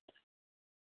 God,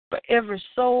 for every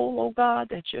soul, oh God,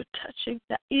 that you're touching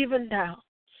even now.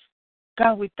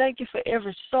 God, we thank you for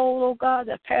every soul, oh God,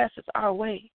 that passes our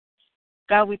way.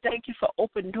 God, we thank you for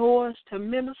open doors to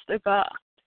minister, God.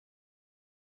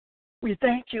 We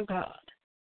thank you, God.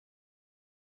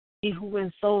 He who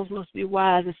wins souls must be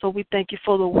wise. And so we thank you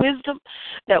for the wisdom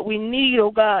that we need, oh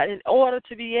God, in order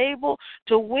to be able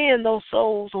to win those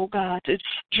souls, oh God, to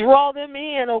draw them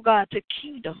in, oh God, to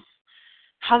kingdom.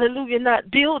 Hallelujah, not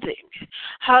building.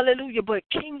 Hallelujah, but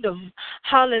kingdom.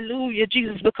 Hallelujah,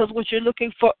 Jesus, because what you're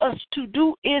looking for us to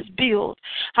do is build.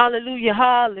 Hallelujah,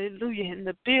 hallelujah. And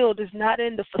the build is not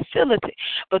in the facility,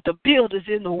 but the build is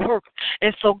in the work.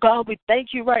 And so, God, we thank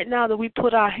you right now that we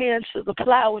put our hands to the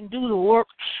plow and do the work,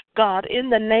 God, in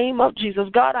the name of Jesus.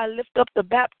 God, I lift up the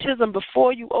baptism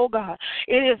before you, oh God.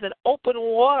 It is an open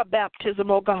water baptism,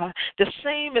 oh God. The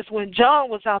same as when John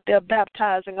was out there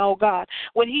baptizing, oh God.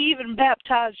 When he even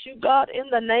baptized you, God, in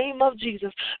the name of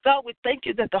Jesus. God, we thank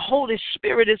you that the Holy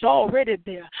Spirit is already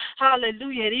there.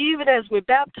 Hallelujah. And even as we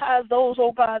baptize those,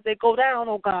 oh God, that go down,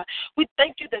 oh God, we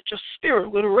thank you that your Spirit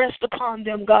will rest upon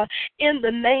them, God, in the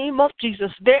name of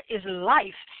Jesus. There is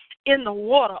life in the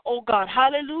water, oh God.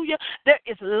 Hallelujah. There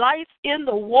is life in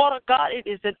the water, God. It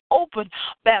is an open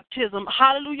baptism.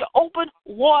 Hallelujah. Open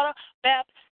water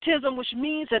baptism, which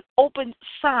means an open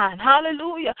sign.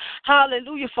 Hallelujah.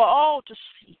 Hallelujah. For all to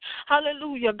see.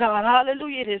 Hallelujah, God.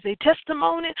 Hallelujah. It is a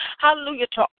testimony. Hallelujah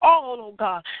to all, oh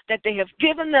God, that they have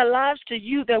given their lives to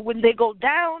you, that when they go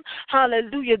down,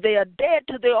 hallelujah, they are dead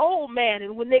to their old man.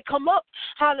 And when they come up,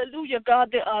 hallelujah, God,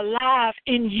 they are alive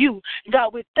in you.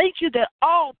 God, we thank you that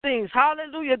all things,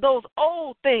 hallelujah, those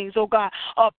old things, oh God,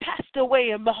 are passed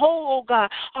away. And behold, oh God,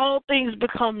 all things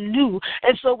become new.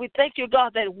 And so we thank you,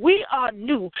 God, that we are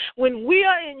new. When we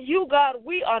are in you, God,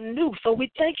 we are new. So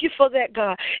we thank you for that,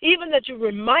 God. Even that you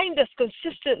remind us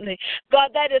consistently,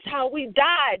 God, that is how we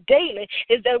die daily,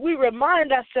 is that we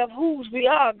remind ourselves whose we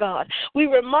are, God. We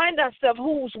remind ourselves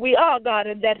whose we are, God,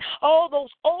 and that all those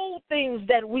old things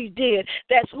that we did,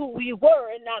 that's who we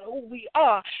were and not who we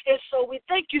are. And so we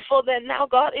thank you for that now,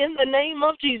 God, in the name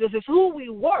of Jesus. It's who we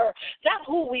were, not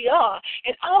who we are.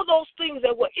 And all those things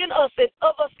that were in us and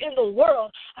of us in the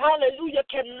world, hallelujah,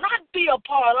 cannot be a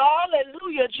part,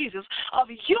 hallelujah, Jesus, of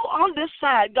you on this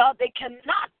side, God. They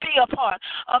cannot be a part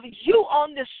of you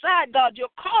on this side, God. You're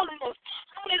calling us,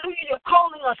 hallelujah, you're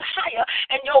calling us higher.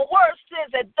 And your word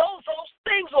says that those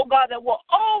things, oh God, that were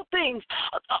old things,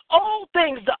 the old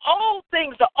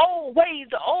ways,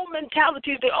 the old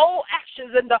mentalities, the old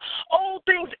actions, and the old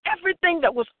things, everything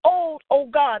that was old, oh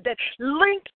God, that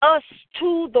linked us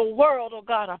to the world, oh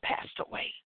God, are passed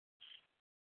away.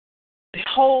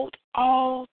 Behold,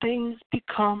 all things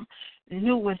become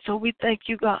new. And so we thank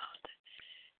you, God,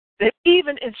 that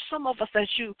even in some of us, as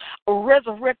you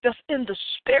resurrect us in the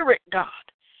spirit, God,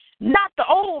 not the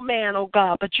old man, oh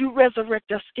God, but you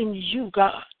resurrect us in you,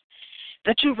 God.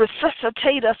 That you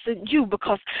resuscitate us in you,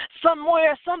 because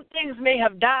somewhere some things may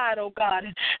have died, oh God,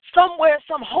 and somewhere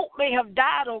some hope may have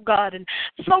died, oh God, and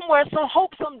somewhere some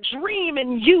hope, some dream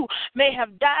in you may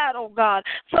have died, oh God.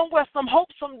 Somewhere some hope,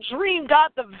 some dream, God,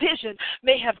 the vision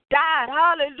may have died.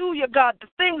 Hallelujah, God, the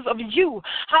things of you.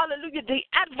 Hallelujah, the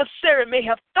adversary may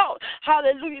have thought,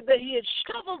 hallelujah, that he had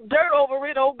shoveled dirt over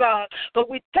it, oh God. But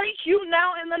we thank you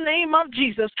now in the name of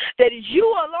Jesus that you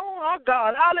alone are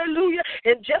God. Hallelujah.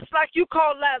 And just like you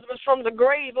call Lazarus from the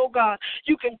grave, oh God,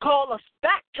 you can call us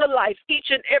back to life, each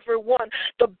and every one.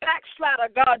 The backslider,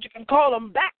 God, you can call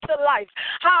them back to life.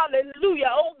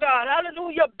 Hallelujah, oh God,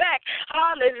 hallelujah, back,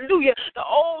 hallelujah. The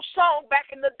old song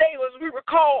back in the day was we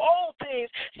recall all things,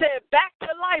 said back to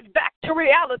life, back to a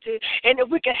reality. And if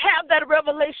we can have that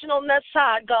revelation on that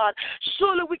side, God,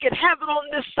 surely we can have it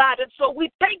on this side. And so we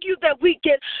thank you that we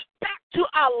get back to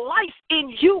our life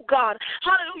in you, God.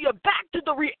 Hallelujah. Back to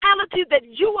the reality that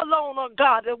you alone are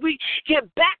God. That we get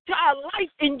back to our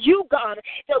life in you, God.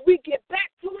 That we get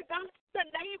back to it, God. The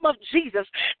name of Jesus,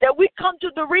 that we come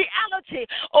to the reality,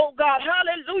 oh God,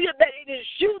 hallelujah, that it is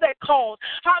you that calls,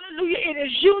 hallelujah, it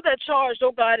is you that charged,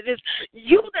 oh God, it is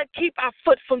you that keep our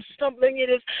foot from stumbling, it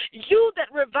is you that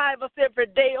revive us every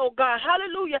day, oh God,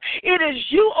 hallelujah, it is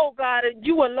you, oh God, and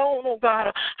you alone, oh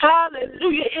God,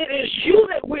 hallelujah, it is you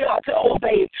that we are to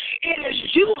obey, it is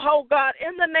you, oh God,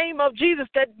 in the name of Jesus,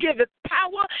 that giveth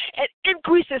power and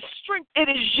increases strength, it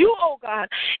is you, oh God,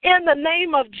 in the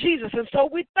name of Jesus, and so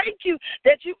we thank you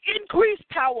that you increase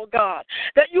power, God,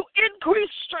 that you increase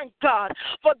strength, God,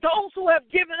 for those who have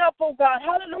given up, oh God,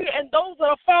 hallelujah, and those that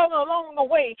are falling along the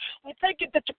way. We thank you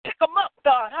that you pick them up,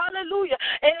 God, hallelujah,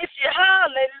 and if you,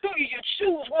 hallelujah, you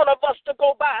choose one of us to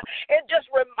go by and just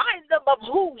remind them of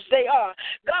whose they are.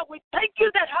 God, we thank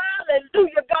you that,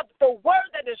 hallelujah, God, the word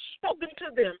that is spoken to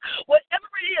them, whatever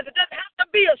it is, it doesn't have to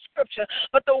be a scripture,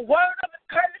 but the word of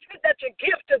encouragement that you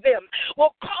give to them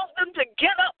will cause them to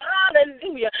get up,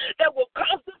 hallelujah, that will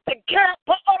cause them to get up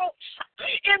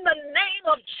in the name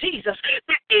of Jesus.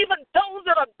 That even those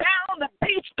that are down on the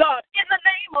beach, God, in the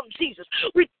name of Jesus,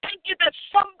 we thank you that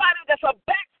somebody that's a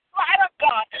backslider,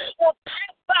 God, will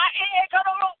pass by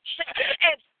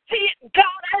and see it,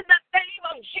 God, in the name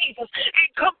of Jesus, and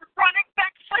come running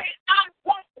back saying, I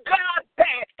want God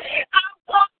back. I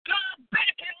want God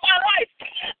back in my life.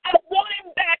 I want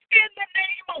him back in the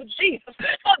name of Jesus.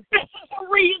 For this is the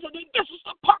reason and this is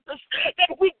the purpose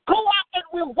that we go out and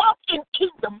we walk in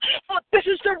kingdom. For this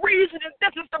is the reason and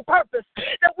this is the purpose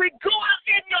that we go out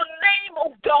in your name,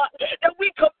 oh God, that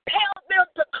we compel them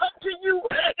to come to you,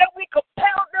 that we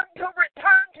compel them to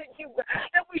return to you,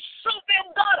 that we show them,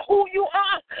 God, who you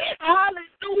are,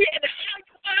 hallelujah, and how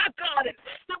you are, God, and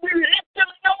that we let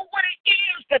them know what it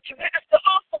is that you have to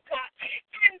offer, God,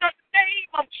 in the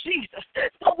name of Jesus.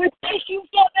 So we thank you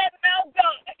for that now,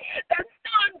 God, that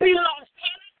none be lost,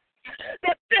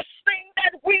 that this thing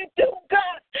that we do,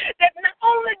 God, that not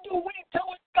only do we do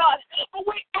it, God, but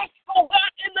we ask, oh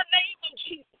God, in the name of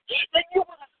Jesus, that you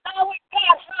will allow it,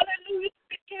 God, hallelujah, to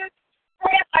begin to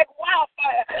spread like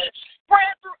wildfire,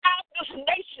 spread throughout this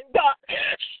nation, God,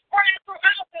 spread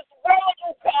throughout this world,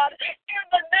 oh God, in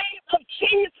the name of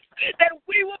Jesus, that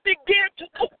we will begin to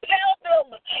compel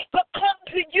them to come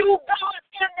to you, God,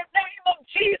 in the name of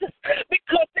Jesus,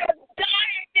 because they're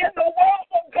dying in the world,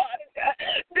 oh God,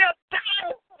 they're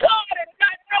dying, God, and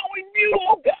not knowing you,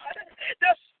 oh God,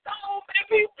 their soul may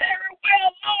be very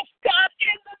well lost, God,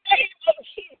 in the name of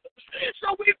Jesus.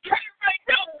 So we pray right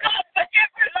now, God, for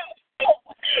every lost soul.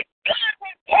 God,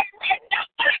 we pray right now,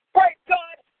 I pray,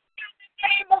 God, in the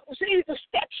name of Jesus,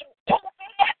 that you don't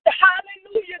let the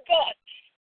hallelujah, God,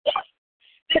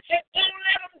 that you don't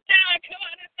let them die,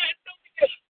 God, and not know you.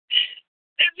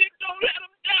 That you don't let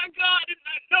them die, God, and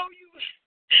not know you.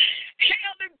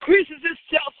 Hell increases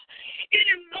itself. It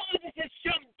enlarges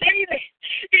itself daily.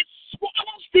 It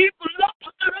swallows people up.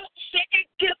 It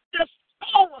gets the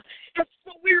power. And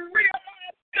so we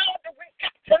realize, God, that we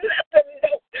got to let them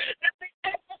know that the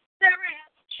adversary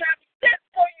has a trap set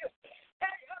for you.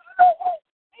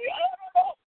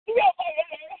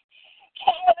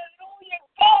 Hallelujah,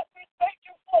 God, we thank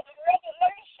you for the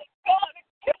revelation, God, and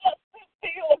give us this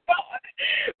deal, God.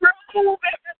 Remove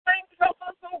everything from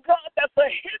us, oh God, that's a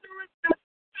hindrance that's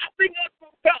stopping us,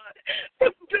 oh God,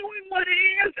 from doing what it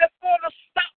is that's going to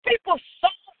stop people's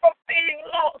soul from being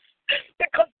lost,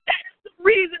 because that is the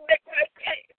reason that Christ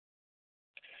came.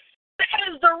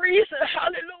 That is the reason,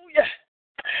 hallelujah.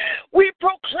 We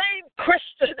proclaim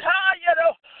Christian,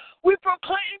 we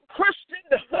proclaim Christian,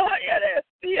 but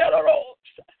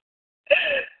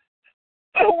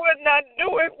we're not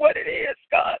doing what it is,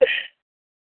 God.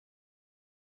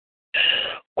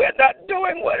 We're not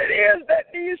doing what it is that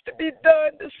needs to be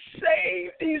done to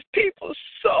save these people's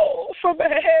soul from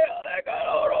hell.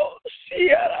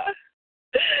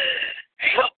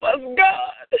 Help us,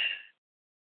 God.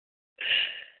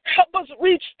 Help us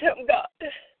reach them,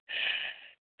 God.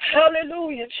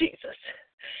 Hallelujah, Jesus.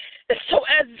 And so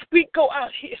as we go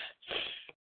out here,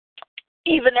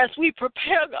 even as we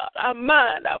prepare, God, our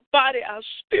mind, our body, our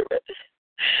spirit,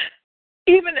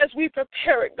 even as we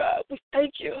prepare it, God, we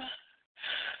thank you.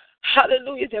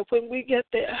 Hallelujah, that when we get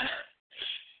there,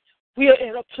 we are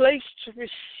in a place to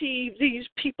receive these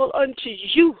people unto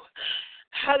you.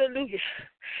 Hallelujah.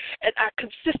 And I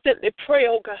consistently pray,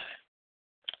 oh God,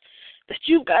 that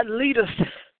you, God, lead us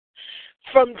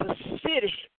from the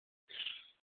city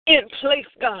in place,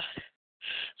 God,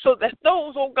 so that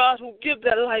those, oh God, who give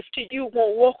their life to you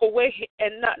won't walk away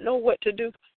and not know what to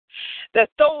do. That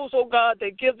those, oh God,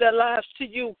 that give their lives to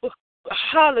you,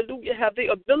 hallelujah, have the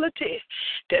ability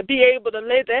to be able to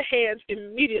lay their hands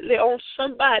immediately on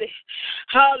somebody,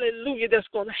 hallelujah, that's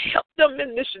going to help them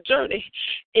in this journey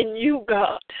in you,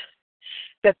 God,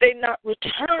 that they not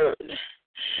return,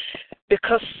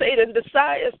 because Satan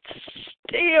desires to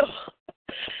steal,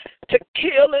 to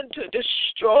kill, and to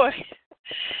destroy.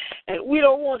 And we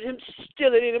don't want him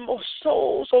stealing any more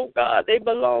souls, oh God. They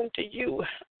belong to you.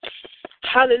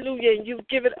 Hallelujah. And you've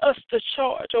given us the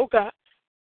charge, oh God.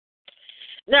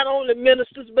 Not only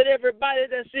ministers, but everybody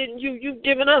that's in you. You've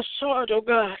given us charge, oh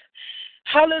God.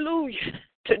 Hallelujah.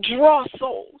 To draw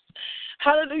souls.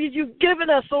 Hallelujah. You've given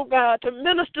us, oh God, to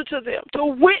minister to them, to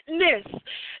witness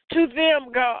to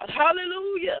them, God.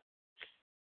 Hallelujah.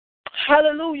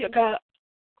 Hallelujah, God.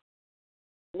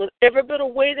 With every bit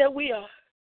of way that we are.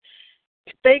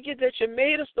 Thank you that you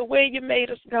made us the way you made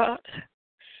us, God,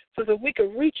 so that we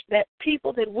can reach that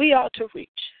people that we are to reach.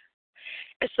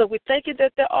 And so we thank you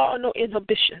that there are no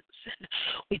inhibitions. And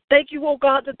we thank you, oh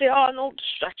God, that there are no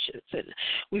distractions. And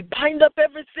we bind up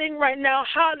everything right now,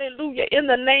 hallelujah, in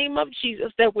the name of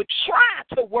Jesus, that would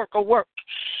try to work a work.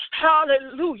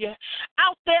 Hallelujah.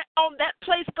 Out there on that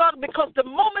place, God, because the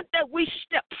moment that we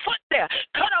step foot there,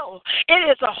 cut off, it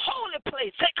is a holy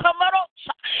place.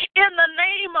 In the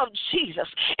name of Jesus.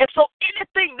 And so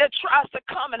anything that tries to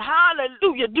come and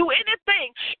hallelujah, do anything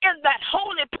in that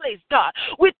holy place, God,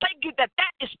 we thank you that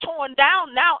that is torn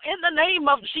down now in the name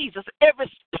of Jesus. Every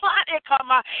plot,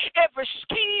 every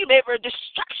scheme, every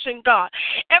distraction, God,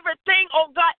 everything,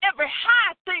 oh God, every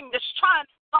high thing that's trying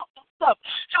to stop us up,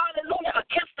 hallelujah,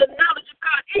 against the knowledge of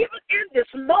God, even in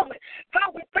this moment,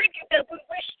 God, we thank you that when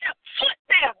we step foot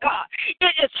there, God,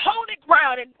 it is holy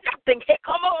ground and nothing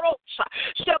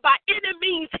shall by any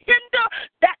means hinder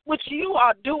that which you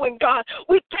are doing, God.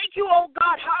 We thank you, oh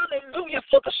God, hallelujah,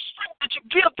 for the strength that you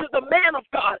give to the man of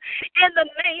God in the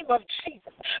name of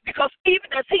Jesus. Because even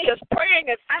as he is praying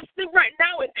and fasting right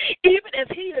now, and even as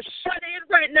he is shut in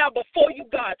right now before you,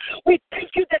 God, we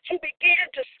thank you that you begin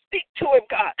to speak to him,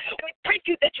 God. We thank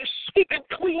you that you sweep him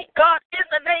clean, God, in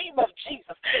the name of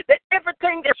Jesus. That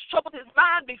everything that's troubled his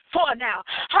mind before now,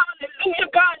 hallelujah,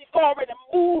 God, you've already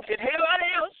moved it.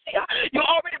 You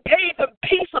already gave him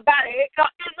peace about it,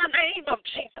 God, in the name of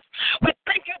Jesus. We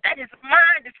thank you that his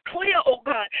mind is clear, oh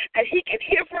God, that he can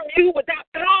hear from you without,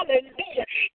 hallelujah,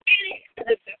 any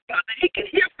hindrances, God, that he can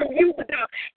hear from you without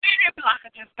any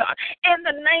blockages, God, in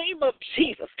the name of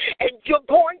Jesus. And you're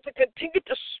going to continue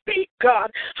to speak,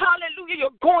 God. Hallelujah.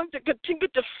 You're going to continue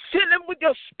to fill him with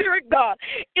your spirit, God,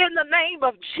 in the name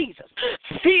of Jesus.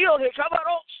 Feel him,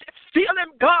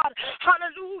 God.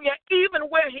 Hallelujah. Even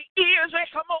where he is,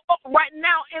 right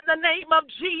now in the name of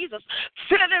Jesus.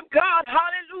 Fill him, God.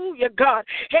 Hallelujah, God.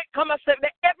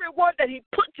 That everyone that he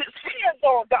puts his hands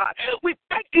on, God, we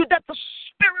thank you that the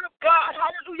Spirit of God,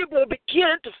 hallelujah, will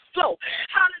begin to flow.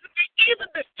 Hallelujah. Even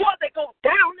before they go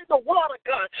down in the water,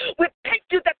 God, we thank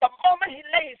you that the moment he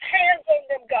lays hands on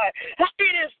them, God,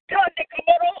 it is done.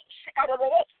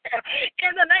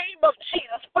 In the name of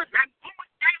Jesus, when they're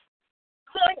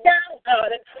going down, God,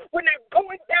 and when they're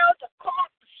going down to come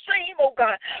up the same, oh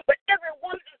God, but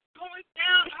everyone is going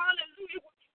down, hallelujah,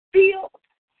 filled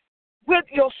with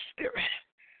your spirit.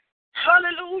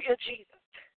 Hallelujah, Jesus.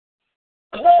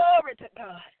 Glory to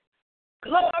God.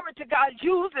 Glory to God.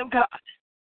 Use him, God,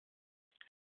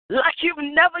 like you've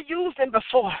never used him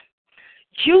before.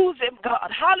 Use him,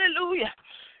 God. Hallelujah.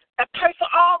 I pray for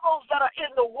all those that are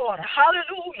in the water.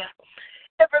 Hallelujah.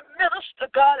 Every minister,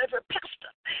 God, every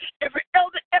pastor, every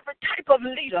elder, every type of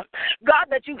leader, God,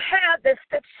 that you have that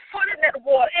steps foot in that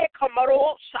water,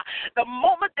 the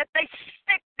moment that they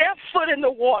stick their foot in the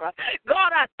water,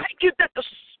 God, I thank you that the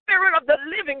Spirit of the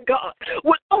living God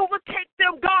would overtake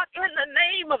them, God, in the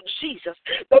name of Jesus.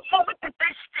 The moment that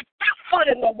they stick their foot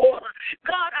in the water,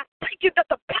 God, I thank you that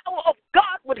the power of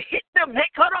God would hit them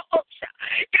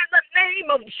in the name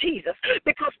of Jesus,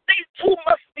 because they too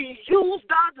must be used,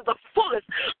 God, to the fullest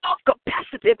of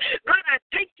capacity. God, I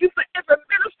thank you for every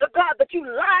minister, God, that you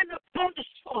line up on the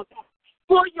shore, God,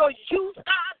 for your use,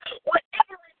 God,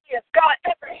 whatever it is, God,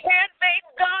 every handmaid,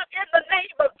 God, in the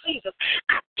name of Jesus.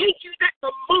 I thank you that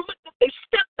the moment that they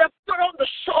step their foot on the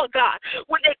shore, God,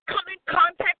 when they come in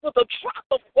contact with a drop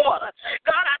of water,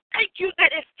 God, I thank you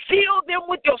that it fills them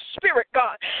with your spirit,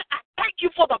 God. I thank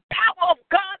you for the power of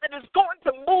God that is going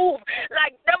to move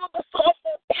like never before,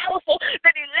 so powerful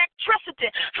than electricity.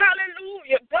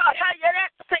 Hallelujah, God.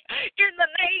 In the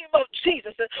name of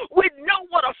Jesus. We know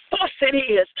what a force it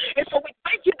is. And so we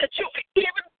thank you that you're an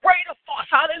even greater force.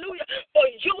 Hallelujah. For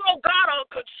you, oh God, are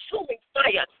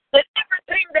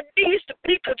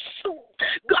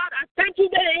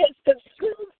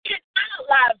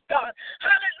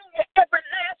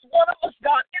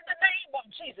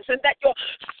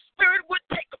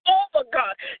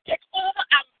Take over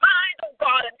our mind, oh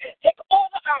God, and take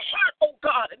over our heart, oh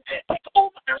God, and take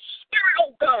over our spirit,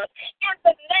 oh God, in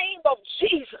the name of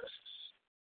Jesus.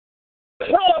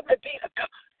 Glory be to God.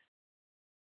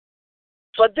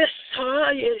 For this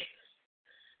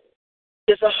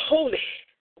is a holy,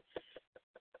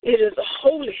 it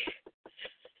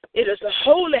is a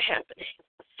holy happening.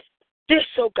 This,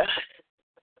 oh God,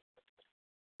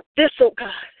 this, oh God,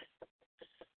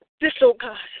 this, oh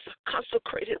God, is a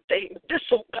consecrated thing. This,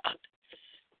 oh God,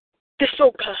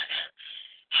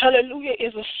 hallelujah,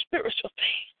 is a spiritual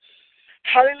thing.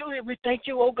 Hallelujah, we thank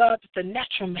you, oh God, that the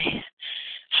natural man,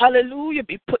 hallelujah,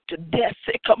 be put to death.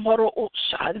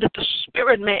 That the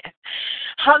spirit man,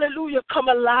 hallelujah, come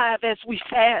alive as we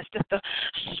fast. That the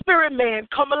spirit man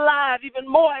come alive even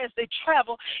more as they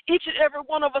travel. Each and every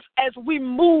one of us as we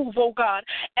move, oh God,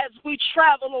 as we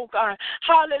travel, oh God.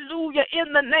 Hallelujah,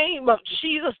 in the name of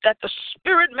Jesus, that the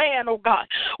spirit man, oh God,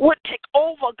 would take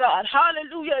over, God.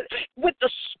 Hallelujah, with the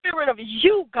spirit of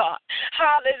you, God.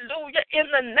 Hallelujah, in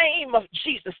the name of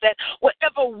Jesus, that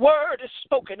whatever word is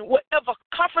spoken, whatever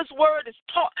conference word is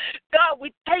taught, God,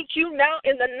 we thank you now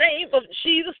in the name of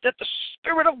Jesus that the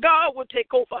Spirit of God will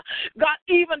take over. God,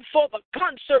 even for the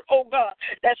concert, oh God,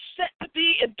 that's set to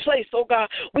be in place, oh God.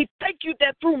 We thank you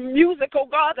that through music, oh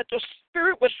God, that the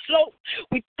Spirit would flow.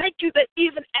 We thank you that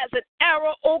even as an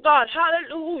arrow, oh God,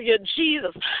 hallelujah,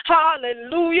 Jesus,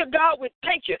 hallelujah, God, we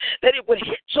thank you that it would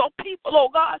hit your people, oh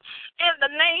God, in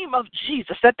the name of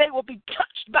Jesus, that they will be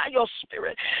touched by your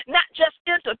Spirit, not just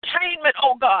entertainment,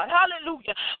 oh God,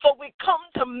 hallelujah, for we come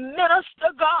to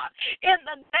minister, God, in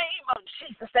the name of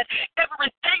Jesus, that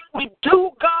everything we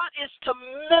do, God, is to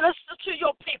minister to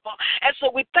your people. And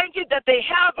so we thank you that they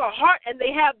have a heart and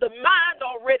they have the mind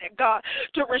already, God,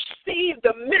 to receive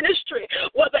the ministry,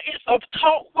 whether it's a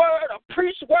taught word, a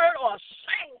preached word, or a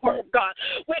sang word, God.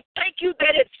 We thank you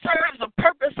that it serves a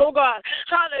purpose, oh God,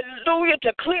 hallelujah,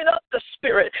 to clean up the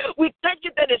spirit. We thank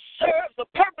you that it serves a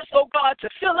purpose, oh God, to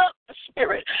fill up the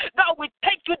spirit. God, we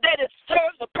thank you that it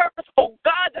serves a purpose, oh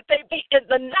God, that they be in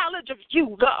the knowledge of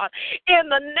you, God, in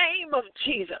the name of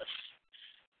Jesus.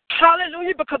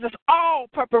 Hallelujah, because it's all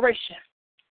preparation.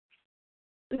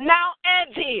 Now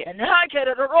and then,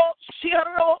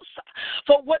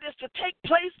 for what is to take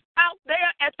place out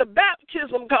there at the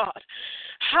baptism, God.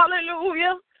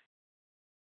 Hallelujah.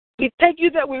 We thank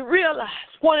you that we realize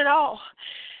one and all,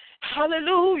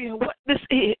 hallelujah, what this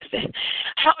is, and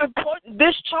how important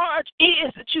this charge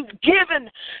is that you've given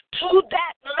to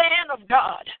that man of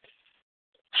God.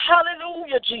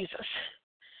 Hallelujah, Jesus.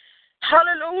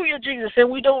 Hallelujah, Jesus. And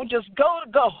we don't just go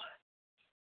to go.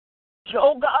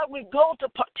 Oh, God, we go to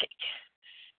partake.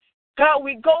 God,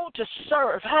 we go to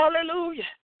serve. Hallelujah.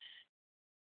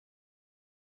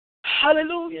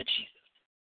 Hallelujah, Jesus.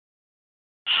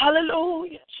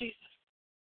 Hallelujah, Jesus.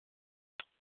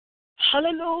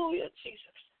 Hallelujah, Jesus.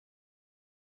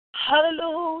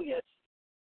 Hallelujah.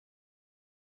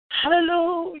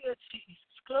 Hallelujah, Jesus.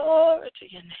 Glory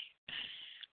to your name.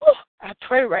 Oh, I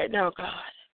pray right now, God.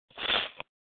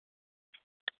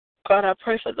 God, I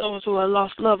pray for those who have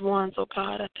lost loved ones, oh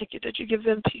God. I thank you that you give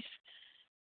them peace.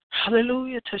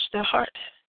 Hallelujah. Touch their heart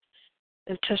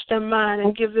and touch their mind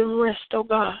and give them rest, oh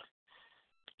God.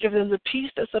 Give them the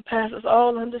peace that surpasses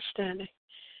all understanding.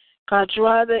 God,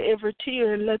 dry their every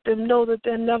tear and let them know that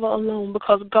they're never alone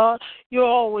because, God, you're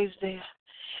always there.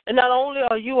 And not only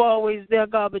are you always there,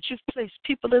 God, but you've placed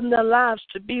people in their lives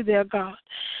to be there, God.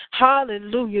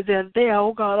 Hallelujah. They're there,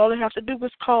 oh God. All they have to do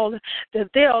is call. They're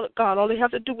there, oh God. All they have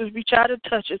to do is reach out and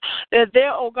touch it. They're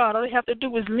there, oh God. All they have to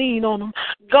do is lean on them.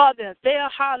 God, they're there.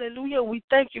 Hallelujah. We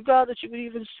thank you, God, that you would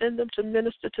even send them to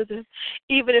minister to them,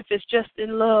 even if it's just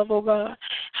in love, oh God.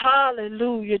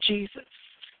 Hallelujah, Jesus.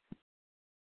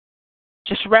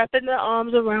 Just wrapping their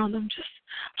arms around them, just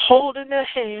holding their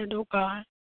hand, oh God.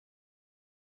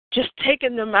 Just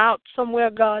taking them out somewhere,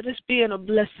 God, just being a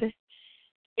blessing.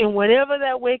 In whatever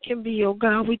that way can be, oh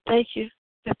God, we thank you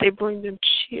that they bring them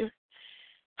cheer.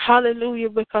 Hallelujah,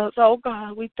 because, oh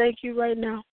God, we thank you right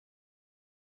now.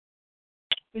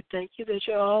 We thank you that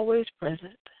you're always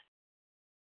present.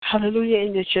 Hallelujah,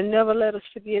 and that you never let us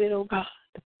forget it, oh God.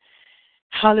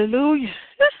 Hallelujah.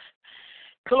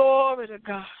 Glory to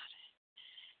God.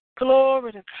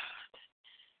 Glory to God.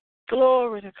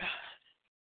 Glory to God.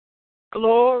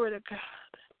 Glory to God.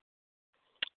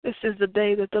 This is the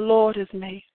day that the Lord has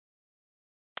made.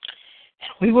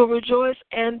 And we will rejoice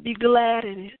and be glad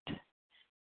in it.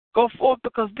 Go forth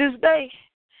because this day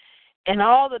and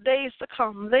all the days to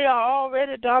come, they are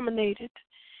already dominated.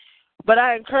 But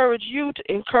I encourage you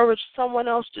to encourage someone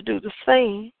else to do the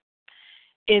same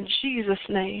in Jesus'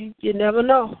 name. You never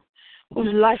know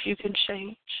whose life you can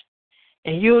change.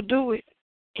 And you'll do it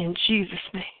in Jesus'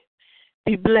 name.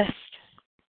 Be blessed.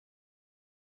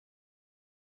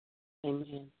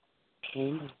 Amen.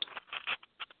 Amen.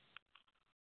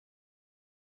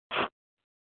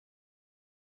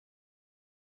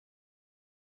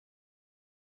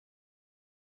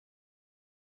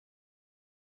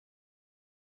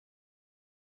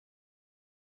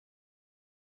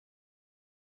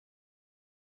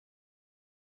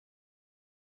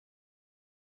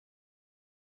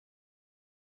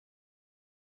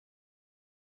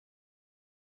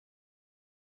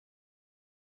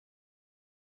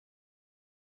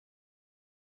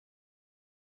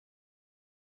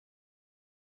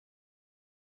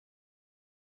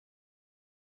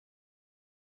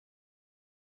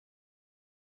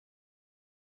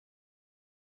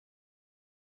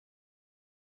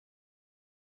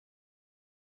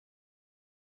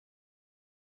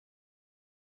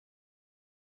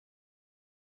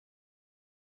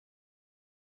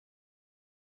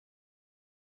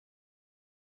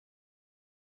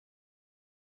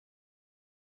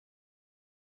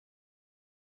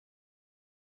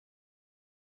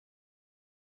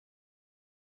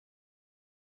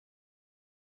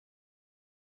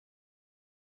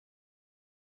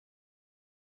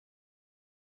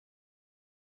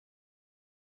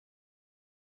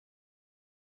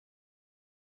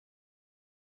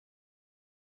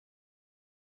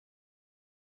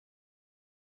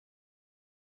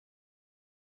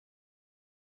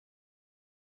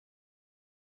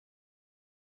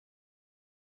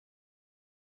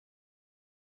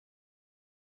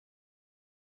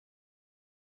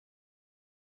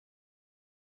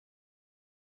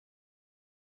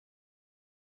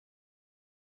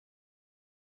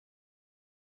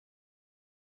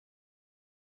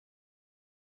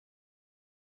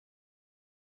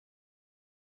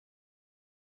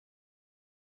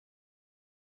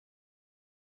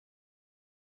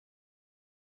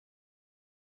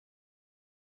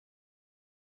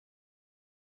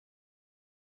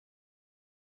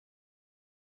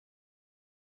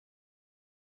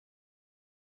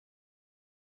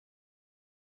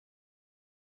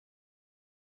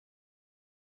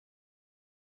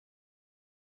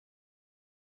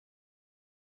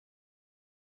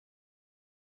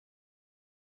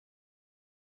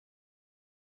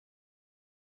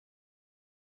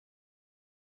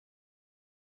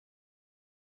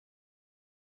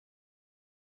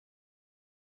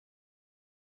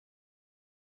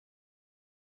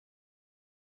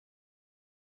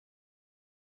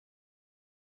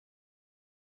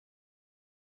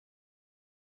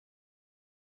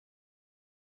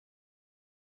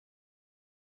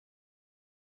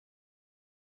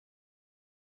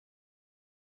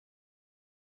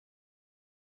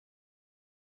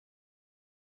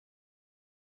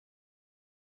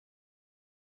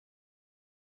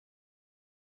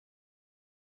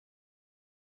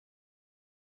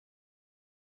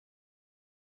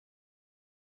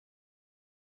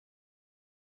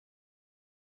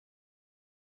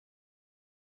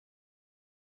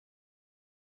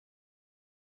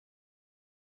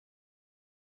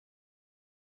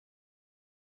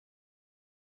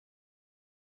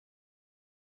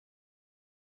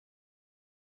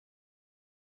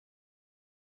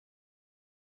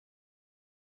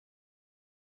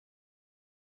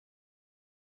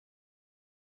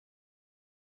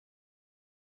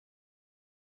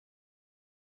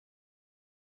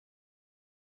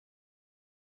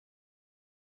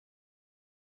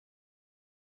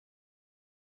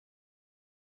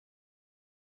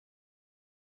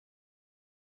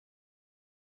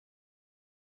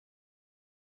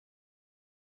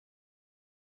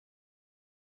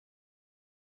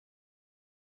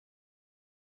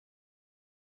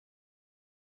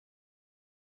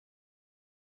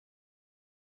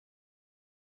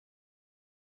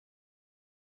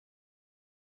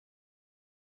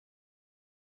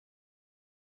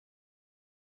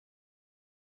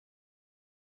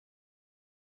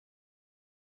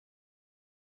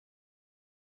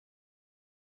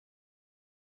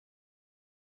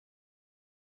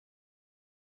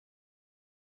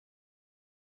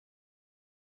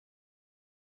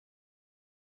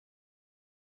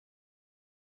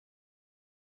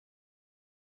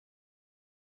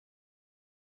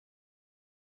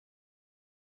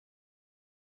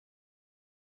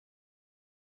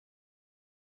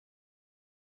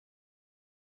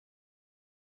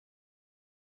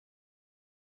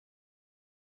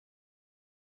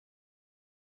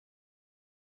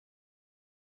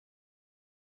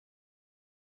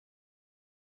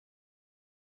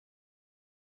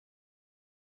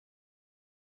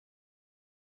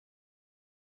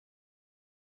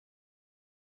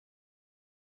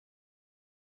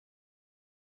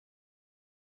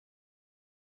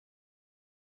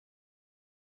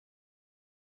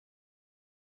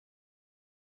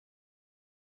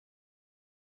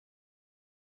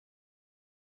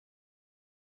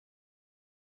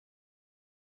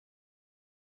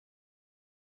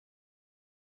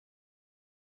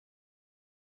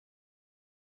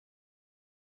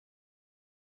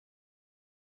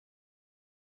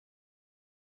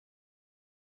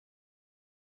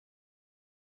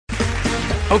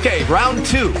 Okay, round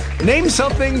two. Name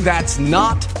something that's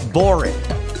not boring.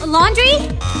 A laundry?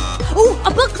 Ooh, a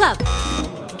book club.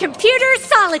 Computer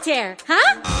solitaire,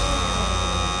 huh?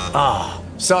 Ah,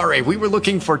 sorry, we were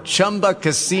looking for Chumba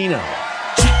Casino.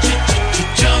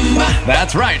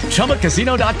 That's right,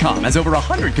 ChumbaCasino.com has over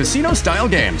 100 casino-style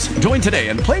games. Join today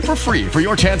and play for free for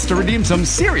your chance to redeem some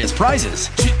serious prizes.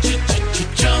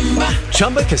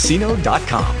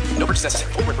 ChumbaCasino.com. No purchase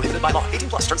necessary. Void where prohibited by law.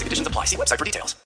 18+ terms and conditions apply. See website for details.